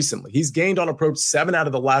until recently. He's gained on approach 7 out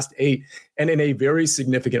of the last 8 and in a very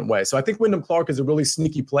significant way. So I think Wyndham Clark is a really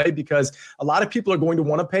sneaky play because a lot of people are going to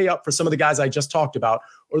want to pay up for some of the guys I just talked about,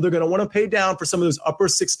 or they're going to want to pay down for some of those upper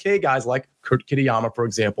 6K guys like Kurt Kitayama, for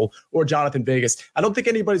example, or Jonathan Vegas. I don't think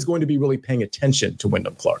anybody's going to be really paying attention to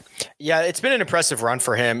Wyndham Clark. Yeah, it's been an impressive run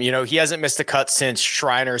for him. He hasn't missed a cut since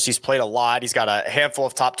Shriners. He's played a lot. He's got a handful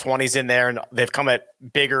of top 20s in there, and they've come at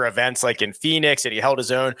bigger events like in Phoenix, and he held his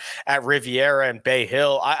own at Riviera and Bay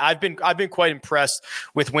Hill. I've been quite impressed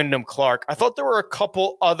with Wyndham Clark. I thought there were a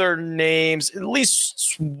couple other names, at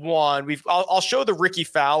least one. I'll show the Ricky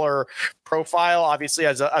Fowler profile, obviously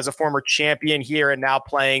as a former champion here and now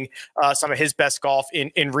playing some of his best golf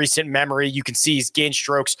in recent memory. You can see he's gained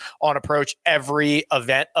strokes on approach every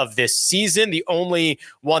event of this season. The only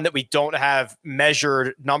one that we don't have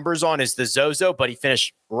measured numbers on is the Zozo, but he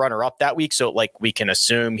finished runner-up that week, so we can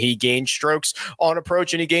assume he gained strokes on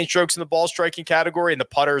approach and he gained strokes in the ball striking category, and the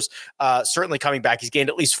putters certainly coming back. He's gained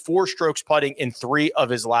at least 4 strokes putting in 3 of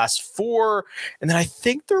his last 4. And then I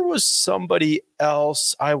think there was somebody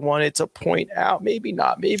else I wanted to point out. Maybe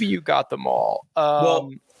not. Maybe you got them all.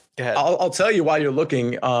 Go ahead. I'll tell you why you're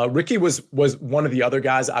looking. Ricky was one of the other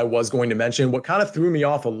guys I was going to mention. What kind of threw me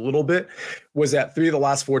off a little bit was that 3 of the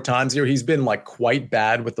last 4 times here, he's been quite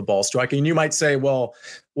bad with the ball striking. You might say, well,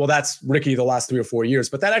 that's Ricky the last 3 or 4 years,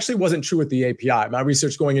 but that actually wasn't true with the API. My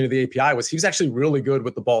research going into the API was he was actually really good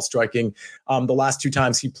with the ball striking the last 2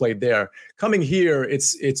 times he played there. Coming here,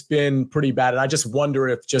 it's been pretty bad, and I just wonder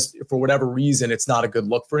if just for whatever reason it's not a good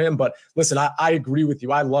look for him. But listen, I agree with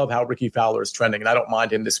you. I love how Ricky Fowler is trending, and I don't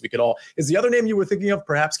mind him this week at all. Is the other name you were thinking of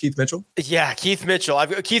perhaps Keith Mitchell? Yeah, Keith Mitchell.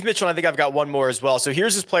 Keith Mitchell, and I think I've got one more as well. So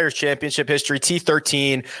here's his Players Championship history,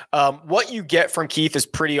 T13. What you get from Keith is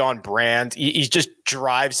pretty on brand. He just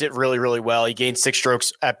drives it really, really well. He gained 6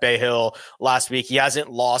 strokes at Bay Hill last week. He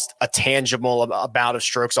hasn't lost a tangible amount of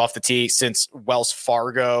strokes off the tee since Wells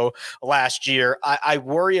Fargo last year. I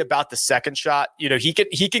worry about the second shot. He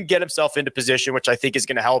can get himself into position, which I think is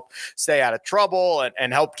going to help stay out of trouble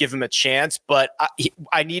and help give him a chance. But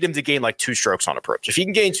I need him to gain 2 strokes on approach. If he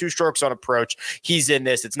can gain 2 strokes on approach, he's in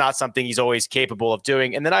this. It's not something he's always capable of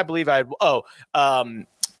doing. And then I believe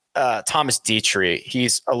Thomas Dietrich,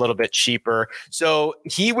 he's a little bit cheaper. So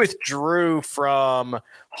he withdrew from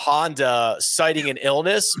Honda citing an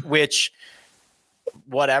illness, which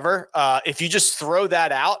whatever. If you just throw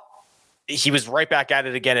that out, he was right back at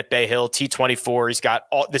it again at Bay Hill, T24. He's got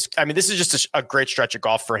all this. I mean, this is just a great stretch of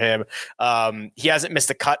golf for him. He hasn't missed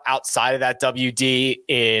a cut outside of that WD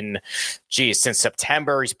since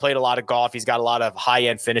September. He's played a lot of golf. He's got a lot of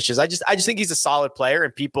high-end finishes. I just think he's a solid player,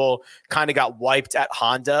 and people kind of got wiped at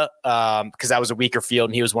Honda because that was a weaker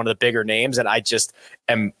field and he was one of the bigger names. And I just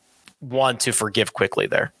am one to forgive quickly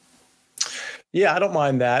there. Yeah, I don't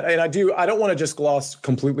mind that. And I don't want to just gloss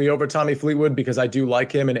completely over Tommy Fleetwood because I do like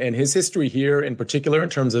him and his history here in particular in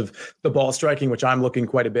terms of the ball striking, which I'm looking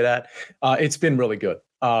quite a bit at. It's been really good.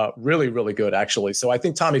 Really, really good, actually. So I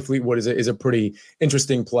think Tommy Fleetwood is a pretty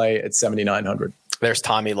interesting play at 7,900. There's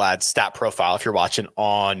Tommy Ladd's stat profile if you're watching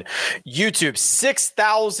on YouTube.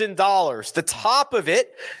 $6,000. The top of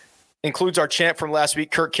it includes our champ from last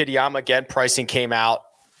week, Kurt Kitayama. Again, pricing came out.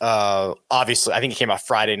 Obviously, I think it came out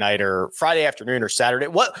Friday night or Friday afternoon or Saturday.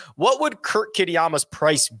 What would Kurt Kitayama's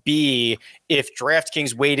price be if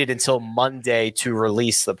DraftKings waited until Monday to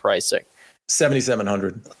release the pricing?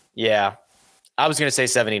 7,700. Yeah, I was going to say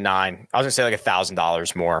 79. I was going to say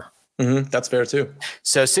 $1,000 more. Mm-hmm. That's fair too.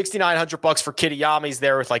 So $6,900 for Kitayama. He's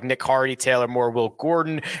there with Nick Hardy, Taylor Moore, Will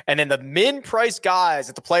Gordon, and then the min price guys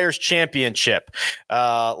at the Players Championship.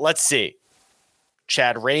 Let's see: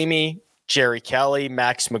 Chad Ramey, Jerry Kelly,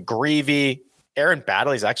 Max McGreevy. Aaron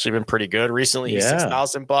Baddeley's actually been pretty good recently. He's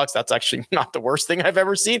 $6,000. That's actually not the worst thing I've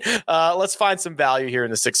ever seen. Let's find some value here in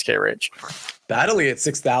the 6K range. Baddeley at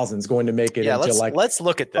 6,000 is going to make it into let's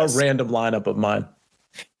look at this. A random lineup of mine.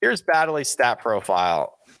 Here's Baddeley's stat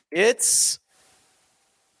profile. It's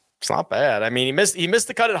not bad. I mean, he missed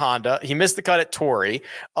the cut at Honda. He missed the cut at Torrey.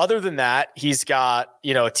 Other than that, he's got, a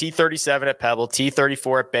T37 at Pebble,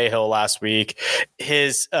 T34 at Bay Hill last week.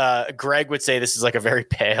 His Greg would say this is like a very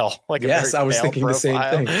pale, yes, I was thinking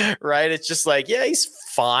profile, the same thing. Right? It's just like, yeah, he's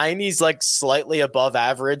fine. He's like slightly above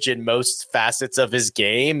average in most facets of his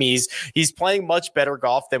game. He's playing much better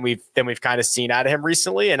golf than we've kind of seen out of him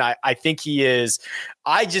recently. And I think he is.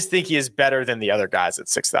 I just think he is better than the other guys at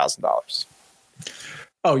 $6,000.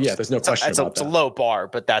 Oh, yeah, there's no question about that. It's a low bar,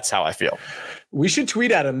 but that's how I feel. We should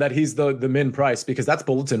tweet at him that he's the min price because that's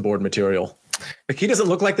bulletin board material. Like, he doesn't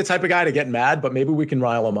look like the type of guy to get mad, but maybe we can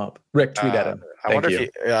rile him up. Rick, tweet at him. Thank you.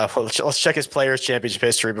 Let's check his Players Championship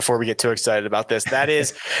history before we get too excited about this. That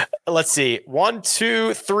is, let's see, 1,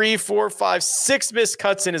 2, 3, 4, 5, 6 missed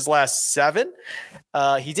cuts in his last 7.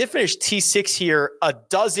 He did finish T6 here a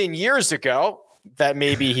dozen years ago. That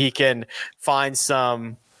maybe he can find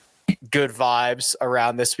some good vibes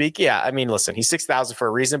around this week. Yeah, I mean, listen, he's 6,000 for a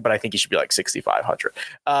reason, but I think he should be like 6,500.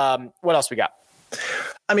 What else we got?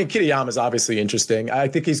 I mean, Kitayama is obviously interesting. I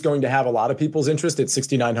think he's going to have a lot of people's interest at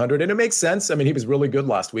 6,900, and it makes sense. I mean, he was really good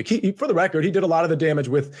last week. He, for the record, he did a lot of the damage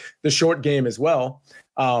with the short game as well,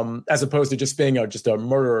 as opposed to just being just a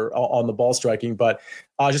murderer on the ball striking. But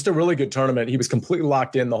just a really good tournament. He was completely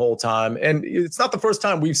locked in the whole time, and it's not the first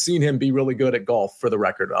time we've seen him be really good at golf. For the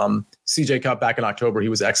record, CJ Cup back in October, he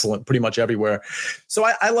was excellent pretty much everywhere. So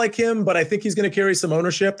I like him, but I think he's going to carry some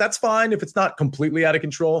ownership. That's fine if it's not completely out of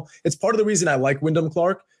control. It's part of the reason I like Wyndham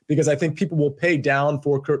Clark, because I think people will pay down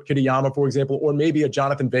for Kurt Kitayama, for example, or maybe a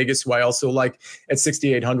Jonathan Vegas, who I also like at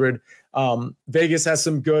 6,800. Vegas has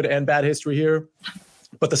some good and bad history here,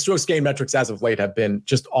 but the strokes gain metrics as of late have been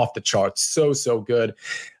just off the charts. So good.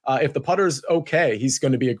 If the putter's okay, he's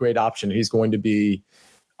going to be a great option. He's going to be,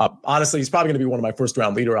 honestly, he's probably going to be one of my first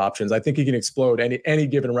round leader options. I think he can explode any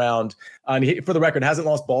given round. And he, for the record, hasn't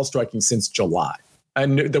lost ball striking since July.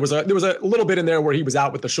 And there was a little bit in there where he was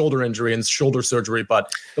out with the shoulder injury and shoulder surgery, but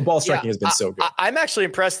the ball striking has been so good. I'm actually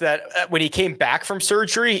impressed that when he came back from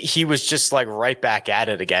surgery, he was just like right back at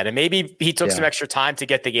it again. And maybe he took some extra time to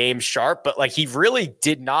get the game sharp, but like he really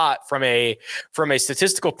did not, from a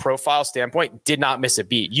statistical profile standpoint, did not miss a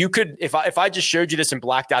beat. You could, if I just showed you this and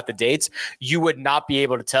blacked out the dates, you would not be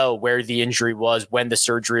able to tell where the injury was, when the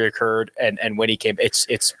surgery occurred, and when he came. It's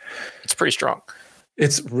pretty strong.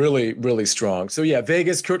 It's really, really strong. So yeah,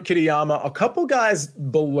 Vegas, Kurt Kitayama, a couple guys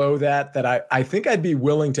below that I think I'd be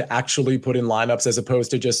willing to actually put in lineups, as opposed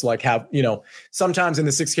to just like have, sometimes in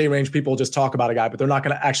the 6K range, people just talk about a guy, but they're not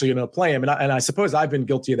going to play him. And I suppose I've been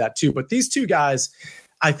guilty of that too. But these two guys,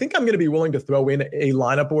 I think I'm going to be willing to throw in a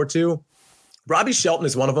lineup or two. Robbie Shelton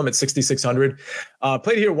is one of them at 6,600.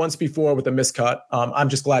 Played here once before with a miscut. I'm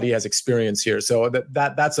just glad he has experience here. So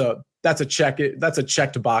that's a check. That's a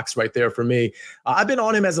checked box right there for me. I've been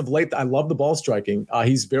on him as of late. I love the ball striking.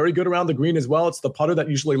 He's very good around the green as well. It's the putter that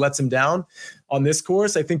usually lets him down on this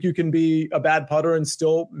course. I think you can be a bad putter and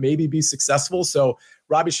still maybe be successful. So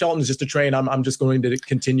Robbie Shelton is just a train I'm just going to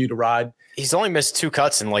continue to ride. He's only missed 2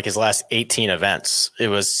 cuts in like his last 18 events. It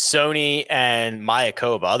was Sony and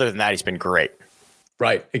Mayakoba. Other than that, he's been great.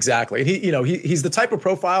 Right, exactly. And he's the type of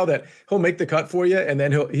profile that he'll make the cut for you, and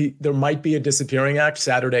then there might be a disappearing act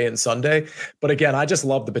Saturday and Sunday. But again, I just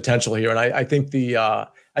love the potential here, and I think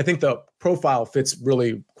the profile fits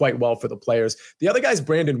really quite well for the players. The other guy's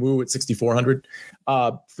Brandon Wu at 6,400.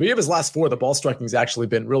 3 of his last 4, the ball striking has actually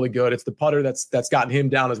been really good. It's the putter that's gotten him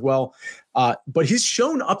down as well. But he's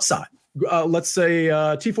shown upside. Let's say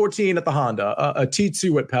T14 at the Honda, a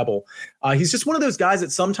T2 at Pebble. He's just one of those guys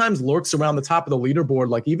that sometimes lurks around the top of the leaderboard,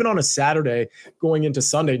 like even on a Saturday going into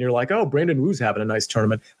Sunday, and you're like, oh, Brandon Wu's having a nice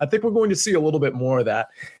tournament. I think we're going to see a little bit more of that.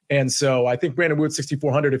 And so I think Brandon Wu at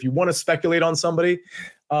 6,400, if you want to speculate on somebody,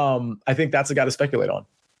 I think that's a guy to speculate on.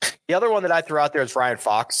 The other one that I threw out there is Ryan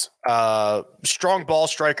Fox. Strong ball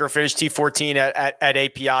striker, finished T14 at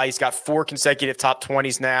API. He's got 4 consecutive top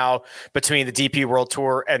 20s now between the DP World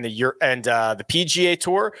Tour and the PGA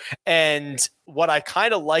Tour. And what I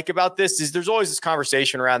kind of like about this is there's always this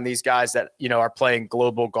conversation around these guys that, are playing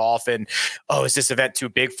global golf and, oh, is this event too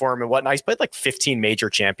big for him and whatnot. He's played like 15 major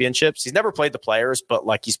championships. He's never played the Players, but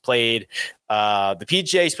like he's played the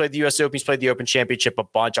PGA, he's played the US Open, he's played the Open Championship a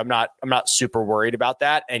bunch. I'm not super worried about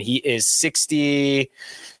that. And he is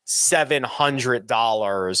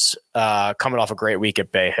 $6,700 coming off a great week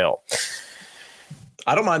at Bay Hill.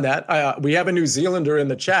 I don't mind that. We have a New Zealander in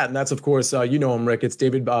the chat, and that's, of course, you know him, Rick. It's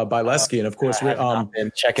David Bileski, and of course,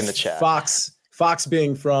 been checking the chat. Fox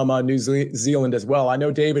being from New Zealand as well. I know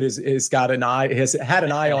David has had an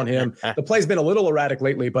eye on him. The play's been a little erratic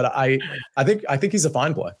lately, but I think he's a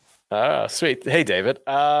fine play. Oh, sweet. Hey, David.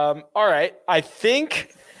 All right. I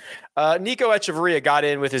think Nico Echeverria got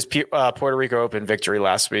in with his Puerto Rico Open victory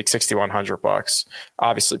last week, $6,100.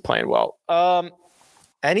 Obviously playing well.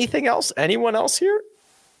 Anything else? Anyone else here?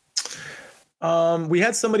 We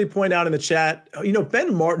had somebody point out in the chat,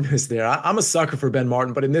 Ben Martin is there. I'm a sucker for Ben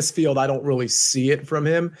Martin, but in this field, I don't really see it from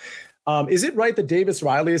him. Is it right that Davis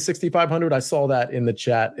Riley is 6,500? I saw that in the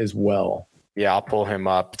chat as well. Yeah, I'll pull him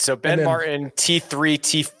up. So Ben Martin, T3,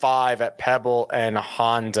 T5 at Pebble and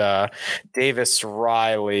Honda. Davis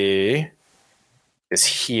Riley is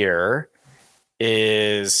here,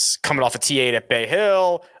 is coming off a T8 at Bay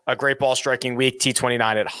Hill. A great ball striking week, T29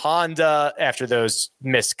 at Honda after those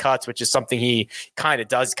missed cuts, which is something he kind of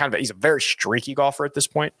does. He's a very streaky golfer at this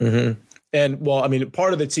point. Mm-hmm. And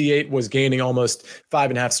part of the T8 was gaining almost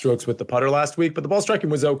 5.5 strokes with the putter last week, but the ball striking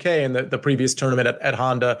was okay. And the previous tournament at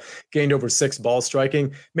Honda gained over 6 ball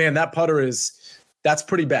striking. Man, that putter that's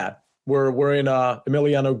pretty bad. We're in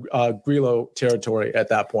Emiliano Grillo territory at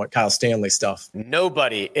that point. Kyle Stanley stuff.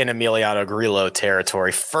 Nobody in Emiliano Grillo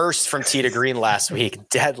territory. First from tee to green last week,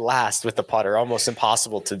 dead last with the putter. Almost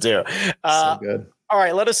impossible to do. So good. All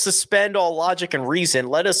right, let us suspend all logic and reason.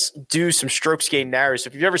 Let us do some strokes gained narratives.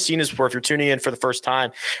 If you've ever seen this before, if you're tuning in for the first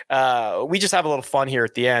time, we just have a little fun here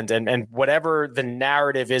at the end. And whatever the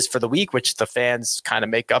narrative is for the week, which the fans kind of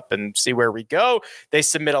make up and see where we go, they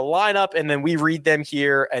submit a lineup, and then we read them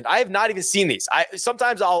here. And I have not even seen these.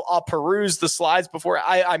 Sometimes I'll peruse the slides before.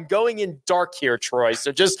 I'm going in dark here, Troy.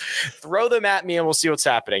 So just throw them at me, and we'll see what's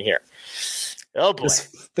happening here. Oh boy.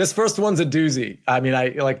 This first one's a doozy.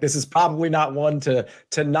 This is probably not one to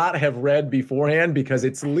not have read beforehand because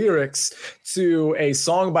it's lyrics to a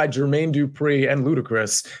song by Jermaine Dupri and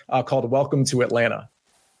Ludacris called Welcome to Atlanta.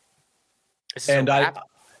 And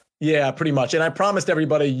yeah, pretty much. And I promised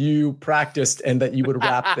everybody you practiced and that you would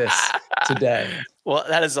rap this today. Well,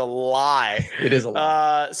 that is a lie. It is a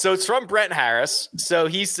lie. So it's from Brent Harris. So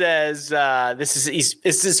he says this is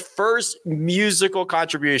his first musical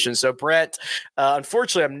contribution. So Brent,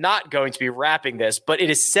 unfortunately, I'm not going to be rapping this, but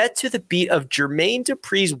it is set to the beat of Jermaine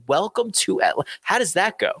Dupri's "Welcome to Atlanta." How does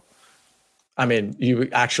that go? I mean, you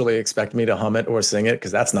actually expect me to hum it or sing it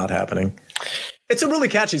because that's not happening. It's a really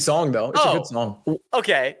catchy song, though. It's a good song.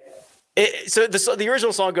 Okay. So the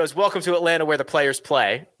original song goes, "Welcome to Atlanta, where the players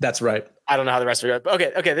play." That's right. I don't know how the rest of it goes.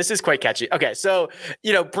 Okay, this is quite catchy. Okay, so,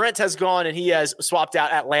 Brent has gone and he has swapped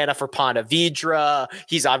out Atlanta for Ponte Vedra.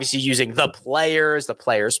 He's obviously using the players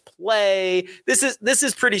play. This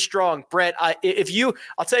is pretty strong. Brent, I'll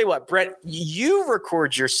tell you what, Brent, you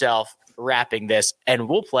record yourself rapping this and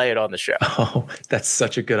we'll play it on the show. Oh, that's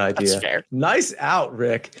such a good idea. That's fair. Nice out,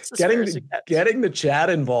 Rick. Getting the chat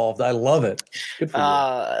involved. I love it. Good for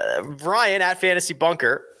you. Ryan at Fantasy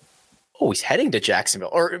Bunker. Oh, he's heading to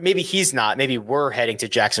Jacksonville. Or maybe he's not. Maybe we're heading to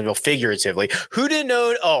Jacksonville figuratively. Who didn't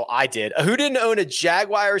own? Oh, I did. Who didn't own a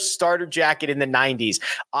Jaguars starter jacket in the 90s?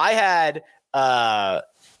 I had the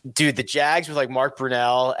Jags with Mark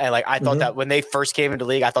Brunell. And I thought that when they first came into the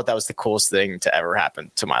league, I thought that was the coolest thing to ever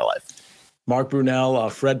happen to my life. Mark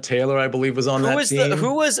Brunell, Fred Taylor, I believe, was on that team.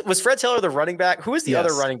 Was Fred Taylor the running back? Who was the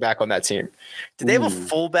other running back on that team? Did they have a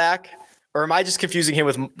fullback? Or am I just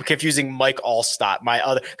confusing Mike Allstott, my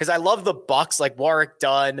other? Because I love the Bucks, Warwick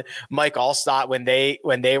Dunn, Mike Allstott when they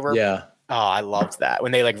were. Yeah. Oh, I loved that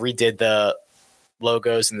when they redid the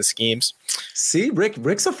logos and the schemes. See,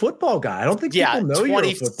 Rick's a football guy. I don't think people know you're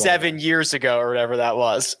a football guy. 27 years ago or whatever that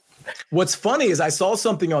was. What's funny is I saw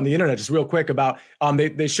something on the internet just real quick about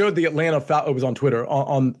they showed the Atlanta it was on Twitter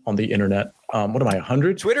on the internet. What am I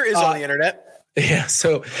 100? Twitter is on the internet. Yeah,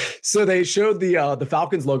 so they showed the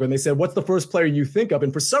Falcons logo and they said, "What's the first player you think of?"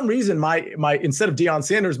 And for some reason, my instead of Deion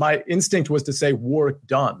Sanders, my instinct was to say Warwick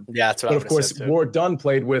Dunn. Yeah, that's what. But of course, Warwick Dunn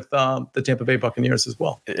played with the Tampa Bay Buccaneers as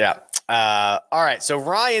well. Yeah. All right. So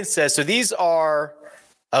Ryan says, so these are.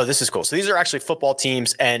 Oh, this is cool. So these are actually football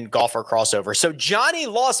teams and golfer crossover. So Johnny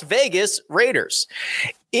Las Vegas Raiders,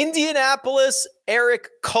 Indianapolis Eric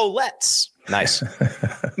Colette's. Nice.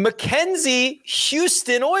 Mackenzie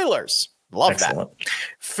Houston Oilers. Love Excellent. That.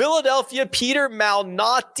 Philadelphia Peter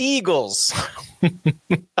Malnott Eagles.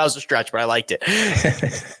 That was a stretch, but I liked it.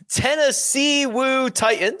 Tennessee Woo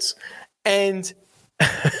Titans and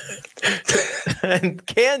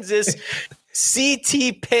Kansas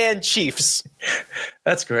CT Pan Chiefs.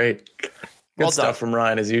 That's great. Good stuff from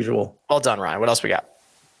Ryan as usual. Well done, Ryan. What else we got?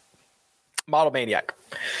 Model Maniac.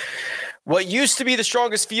 What used to be the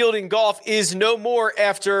strongest field in golf is no more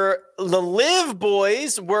after the Live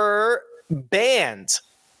boys were banned.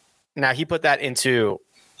 Now, he put that into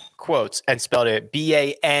quotes and spelled it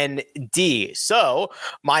B-A-N-D. So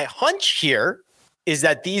my hunch here is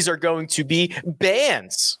that these are going to be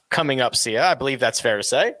bans coming up, Sia. I believe that's fair to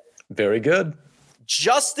say. Very good.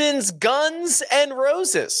 Justin's Guns and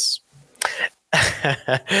Roses.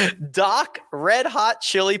 Doc Red Hot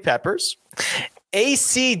Chili Peppers.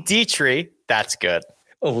 AC Dietrich. That's good.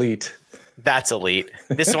 Elite. That's elite.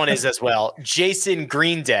 This one is as well. Jason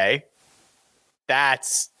Green Day.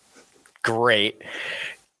 That's great.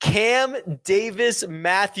 Cam Davis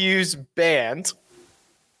Matthews Band.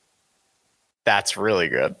 That's really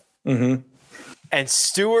good. Mm-hmm. And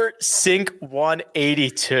Stuart Sink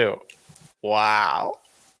 182. Wow.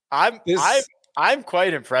 I'm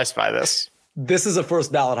quite impressed by this. This is a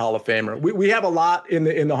first ballot Hall of Famer. We have a lot in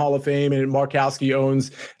the Hall of Fame, and Markowski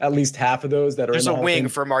owns at least half of those that are. There's in the a wing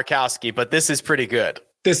for Markowski, but this is pretty good.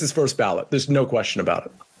 This is first ballot. There's no question about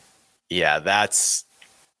it. Yeah, that's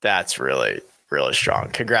really, really strong.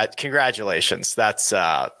 Congratulations. That's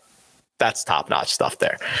top-notch stuff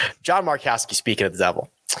there. John Markowski, speaking of the devil.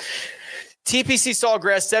 TPC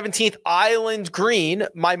Sawgrass 17th Island Green.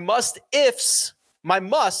 My must if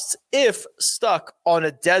stuck on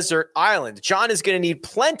a desert island. John is going to need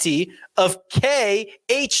plenty of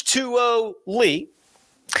K-H2O Lee.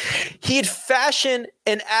 He'd fashion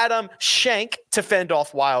an Adam Schenk to fend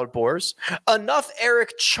off wild boars, enough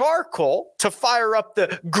Eric Charcoal to fire up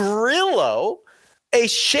the Grillo, a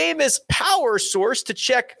Seamus power source to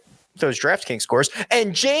check those DraftKings scores,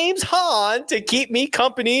 and James Hahn to keep me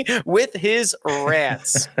company with his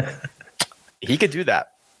rants. He could do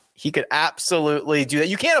that. He could absolutely do that.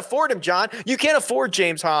 You can't afford him, John. You can't afford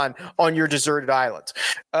James Hahn on your deserted island.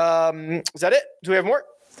 Is that it? Do we have more?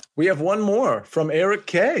 We have one more from Eric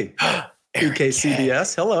K.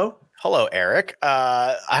 EKCBS. Hello. Hello, Eric.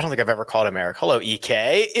 I don't think I've ever called him Eric. Hello,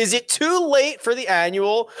 EK. Is it too late for the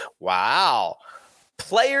annual? Wow.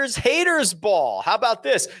 Players Haters Ball. How about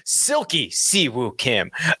this? Silky Siwoo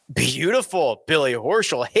Kim. Beautiful Billy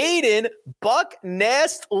Horschel. Hayden Buck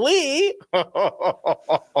Nest Lee.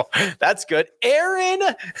 That's good. Aaron.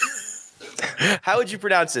 How would you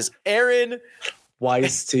pronounce this? Aaron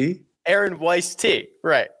Weiss T. Aaron Weiss T.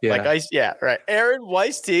 Right. Yeah. Like ice. Yeah. Right. Aaron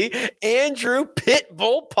Weiss T. Andrew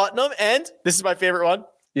Pitbull Putnam. And this is my favorite one.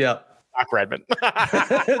 Yeah. Doc Redman.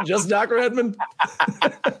 Just Doc Redman.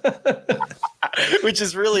 Which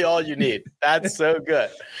is really all you need. That's so good.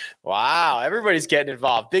 Wow. Everybody's getting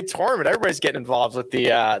involved. Big tournament. Everybody's getting involved with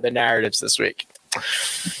the narratives this week.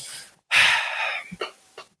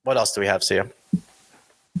 What else do we have, Sia?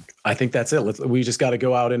 I think that's it. We just got to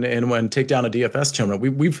go out and take down a DFS tournament.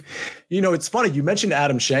 We've, it's funny. You mentioned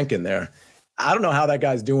Adam Schenk in there. I don't know how that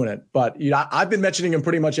guy's doing it, but I've been mentioning him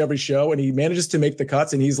pretty much every show, and he manages to make the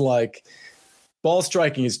cuts, and he's like, ball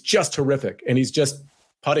striking is just terrific, and he's just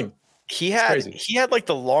putting. He had like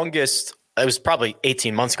the longest. It was probably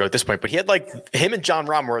 18 months ago at this point, but he had like him and John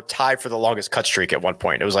Rahm were tied for the longest cut streak at one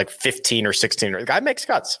point. It was like 15 or 16. The guy makes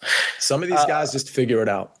cuts. Some of these guys just figure it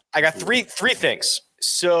out. I got three things.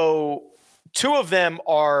 So two of them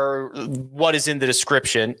are what is in the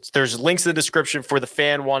description. There's links in the description for the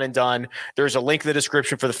fan one and done. There's a link in the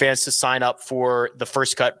description for the fans to sign up for the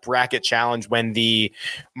first cut bracket challenge. When the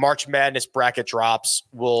March Madness bracket drops,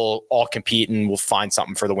 we'll all compete and we'll find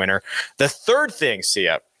something for the winner. The third thing,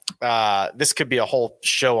 Sia, this could be a whole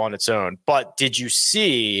show on its own, but did you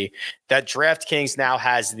see that DraftKings now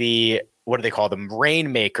has what do they call them?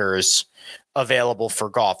 Rainmakers available for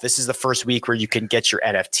golf. This is the first week where you can get your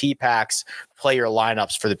NFT packs, play your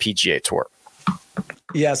lineups for the PGA Tour.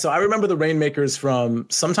 Yeah, so I remember the Rainmakers from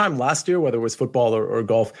sometime last year, whether it was football or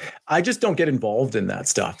golf. I just don't get involved in that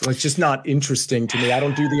stuff. It's just not interesting to me. I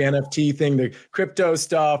don't do the NFT thing, the crypto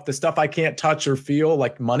stuff, the stuff I can't touch or feel,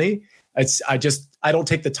 like money. I don't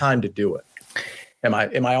take the time to do it. Am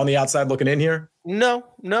I on the outside looking in here? No.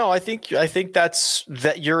 I think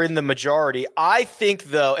that you're in the majority. I think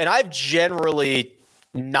though, and I've generally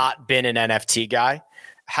not been an NFT guy.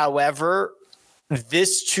 However,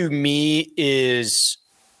 this to me is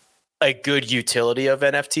a good utility of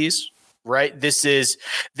NFTs, right? This is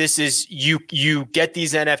you get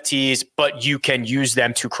these NFTs, but you can use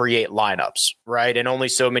them to create lineups, right? And only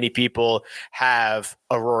so many people have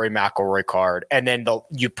a Rory McIlroy card, and then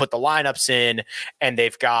you put the lineups in, and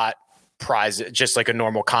they've got prize just like a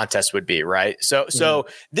normal contest would be, right? So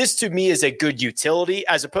this to me is a good utility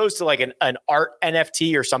as opposed to like an art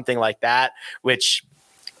NFT or something like that, which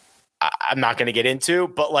I'm not going to get into,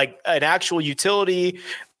 but like an actual utility.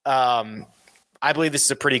 I believe this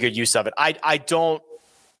is a pretty good use of it. I don't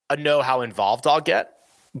know how involved I'll get,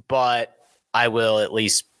 but I will at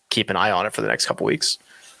least keep an eye on it for the next couple weeks.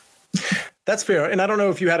 That's fair. And I don't know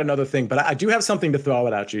if you had another thing, but I do have something to throw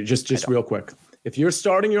it at you just real quick. If you're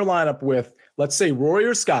starting your lineup with, let's say, Rory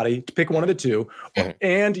or Scotty, to pick one of the two,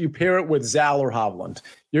 and you pair it with Zal or Hovland,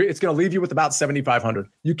 it's going to leave you with about 7,500.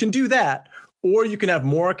 You can do that, or you can have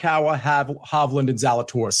Morikawa, Hovland, and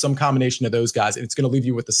Zalatoris, some combination of those guys, and it's going to leave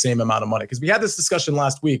you with the same amount of money. Because we had this discussion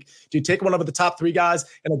last week. Do you take one of the top 3 guys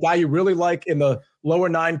and a guy you really like in the lower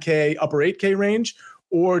 9K, upper 8K range,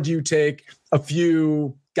 or do you take a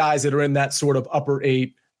few guys that are in that sort of upper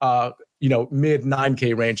 8, mid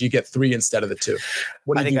 9K range? You get 3 instead of the 2.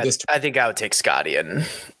 What do you do this time? I think I would take Scotty and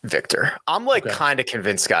Victor. I'm kind of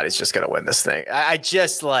convinced Scotty's just going to win this thing. I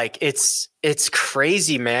just it's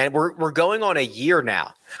crazy, man. We're going on a year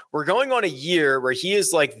now. We're going on a year where he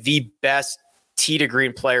is like the best tee to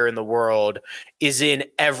green player in the world, is in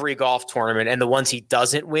every golf tournament, and the ones he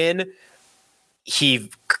doesn't win, he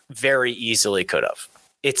very easily could have.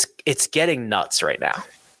 It's getting nuts right now.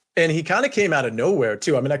 And he kind of came out of nowhere,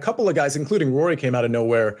 too. I mean, a couple of guys, including Rory, came out of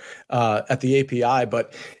nowhere at the API,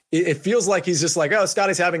 but it feels like he's just like, oh,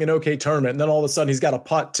 Scotty's having an okay tournament, and then all of a sudden he's got a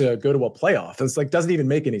putt to go to a playoff. It's like, doesn't even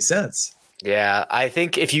make any sense. Yeah, I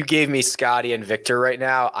think if you gave me Scotty and Victor right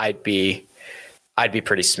now, I'd be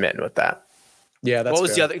pretty smitten with that. Yeah, that's what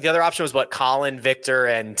was fair. The other option was what? Colin, Victor,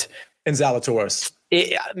 and Zalatoris.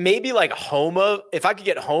 Maybe like Homa, if I could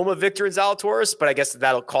get Homa, Victor, and Zalatoris, but I guess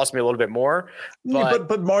that'll cost me a little bit more. But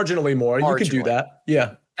marginally more. You could do that.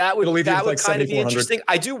 Yeah. That would kind of be interesting.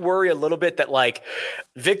 I do worry a little bit that like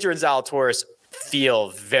Victor and Zalatoris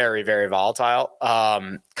feel very, very volatile.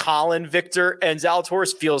 Colin, Victor, and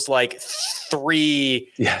Zalatoris feels like 3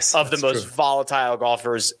 of the most volatile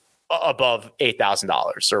golfers above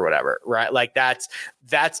 $8,000 or whatever, right? Like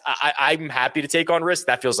I'm happy to take on risk.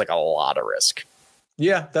 That feels like a lot of risk.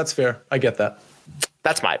 Yeah, that's fair. I get that.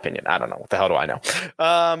 That's my opinion. I don't know. What the hell do I know?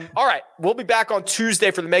 All right. We'll be back on Tuesday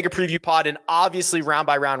for the Mega Preview Pod and obviously round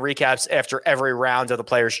by round recaps after every round of the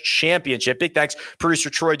Players Championship. Big thanks, producer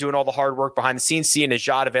Troy, doing all the hard work behind the scenes. Sia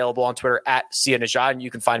Najad, available on Twitter at Sia Najad. And you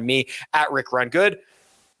can find me at Rick Run Good.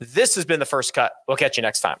 This has been The First Cut. We'll catch you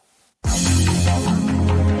next time.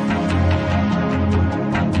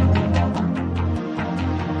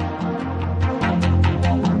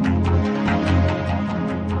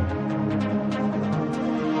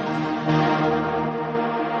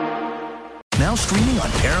 Now streaming on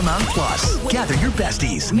Paramount Plus. Gather your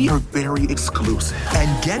besties. We are very exclusive.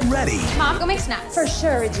 And get ready. Mom, go make snacks. For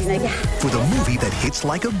sure, Regina. Yeah. For the movie that hits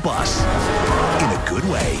like a bus. In a good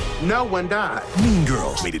way. No one died. Mean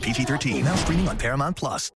Girls. Rated PG-13. Now streaming on Paramount Plus.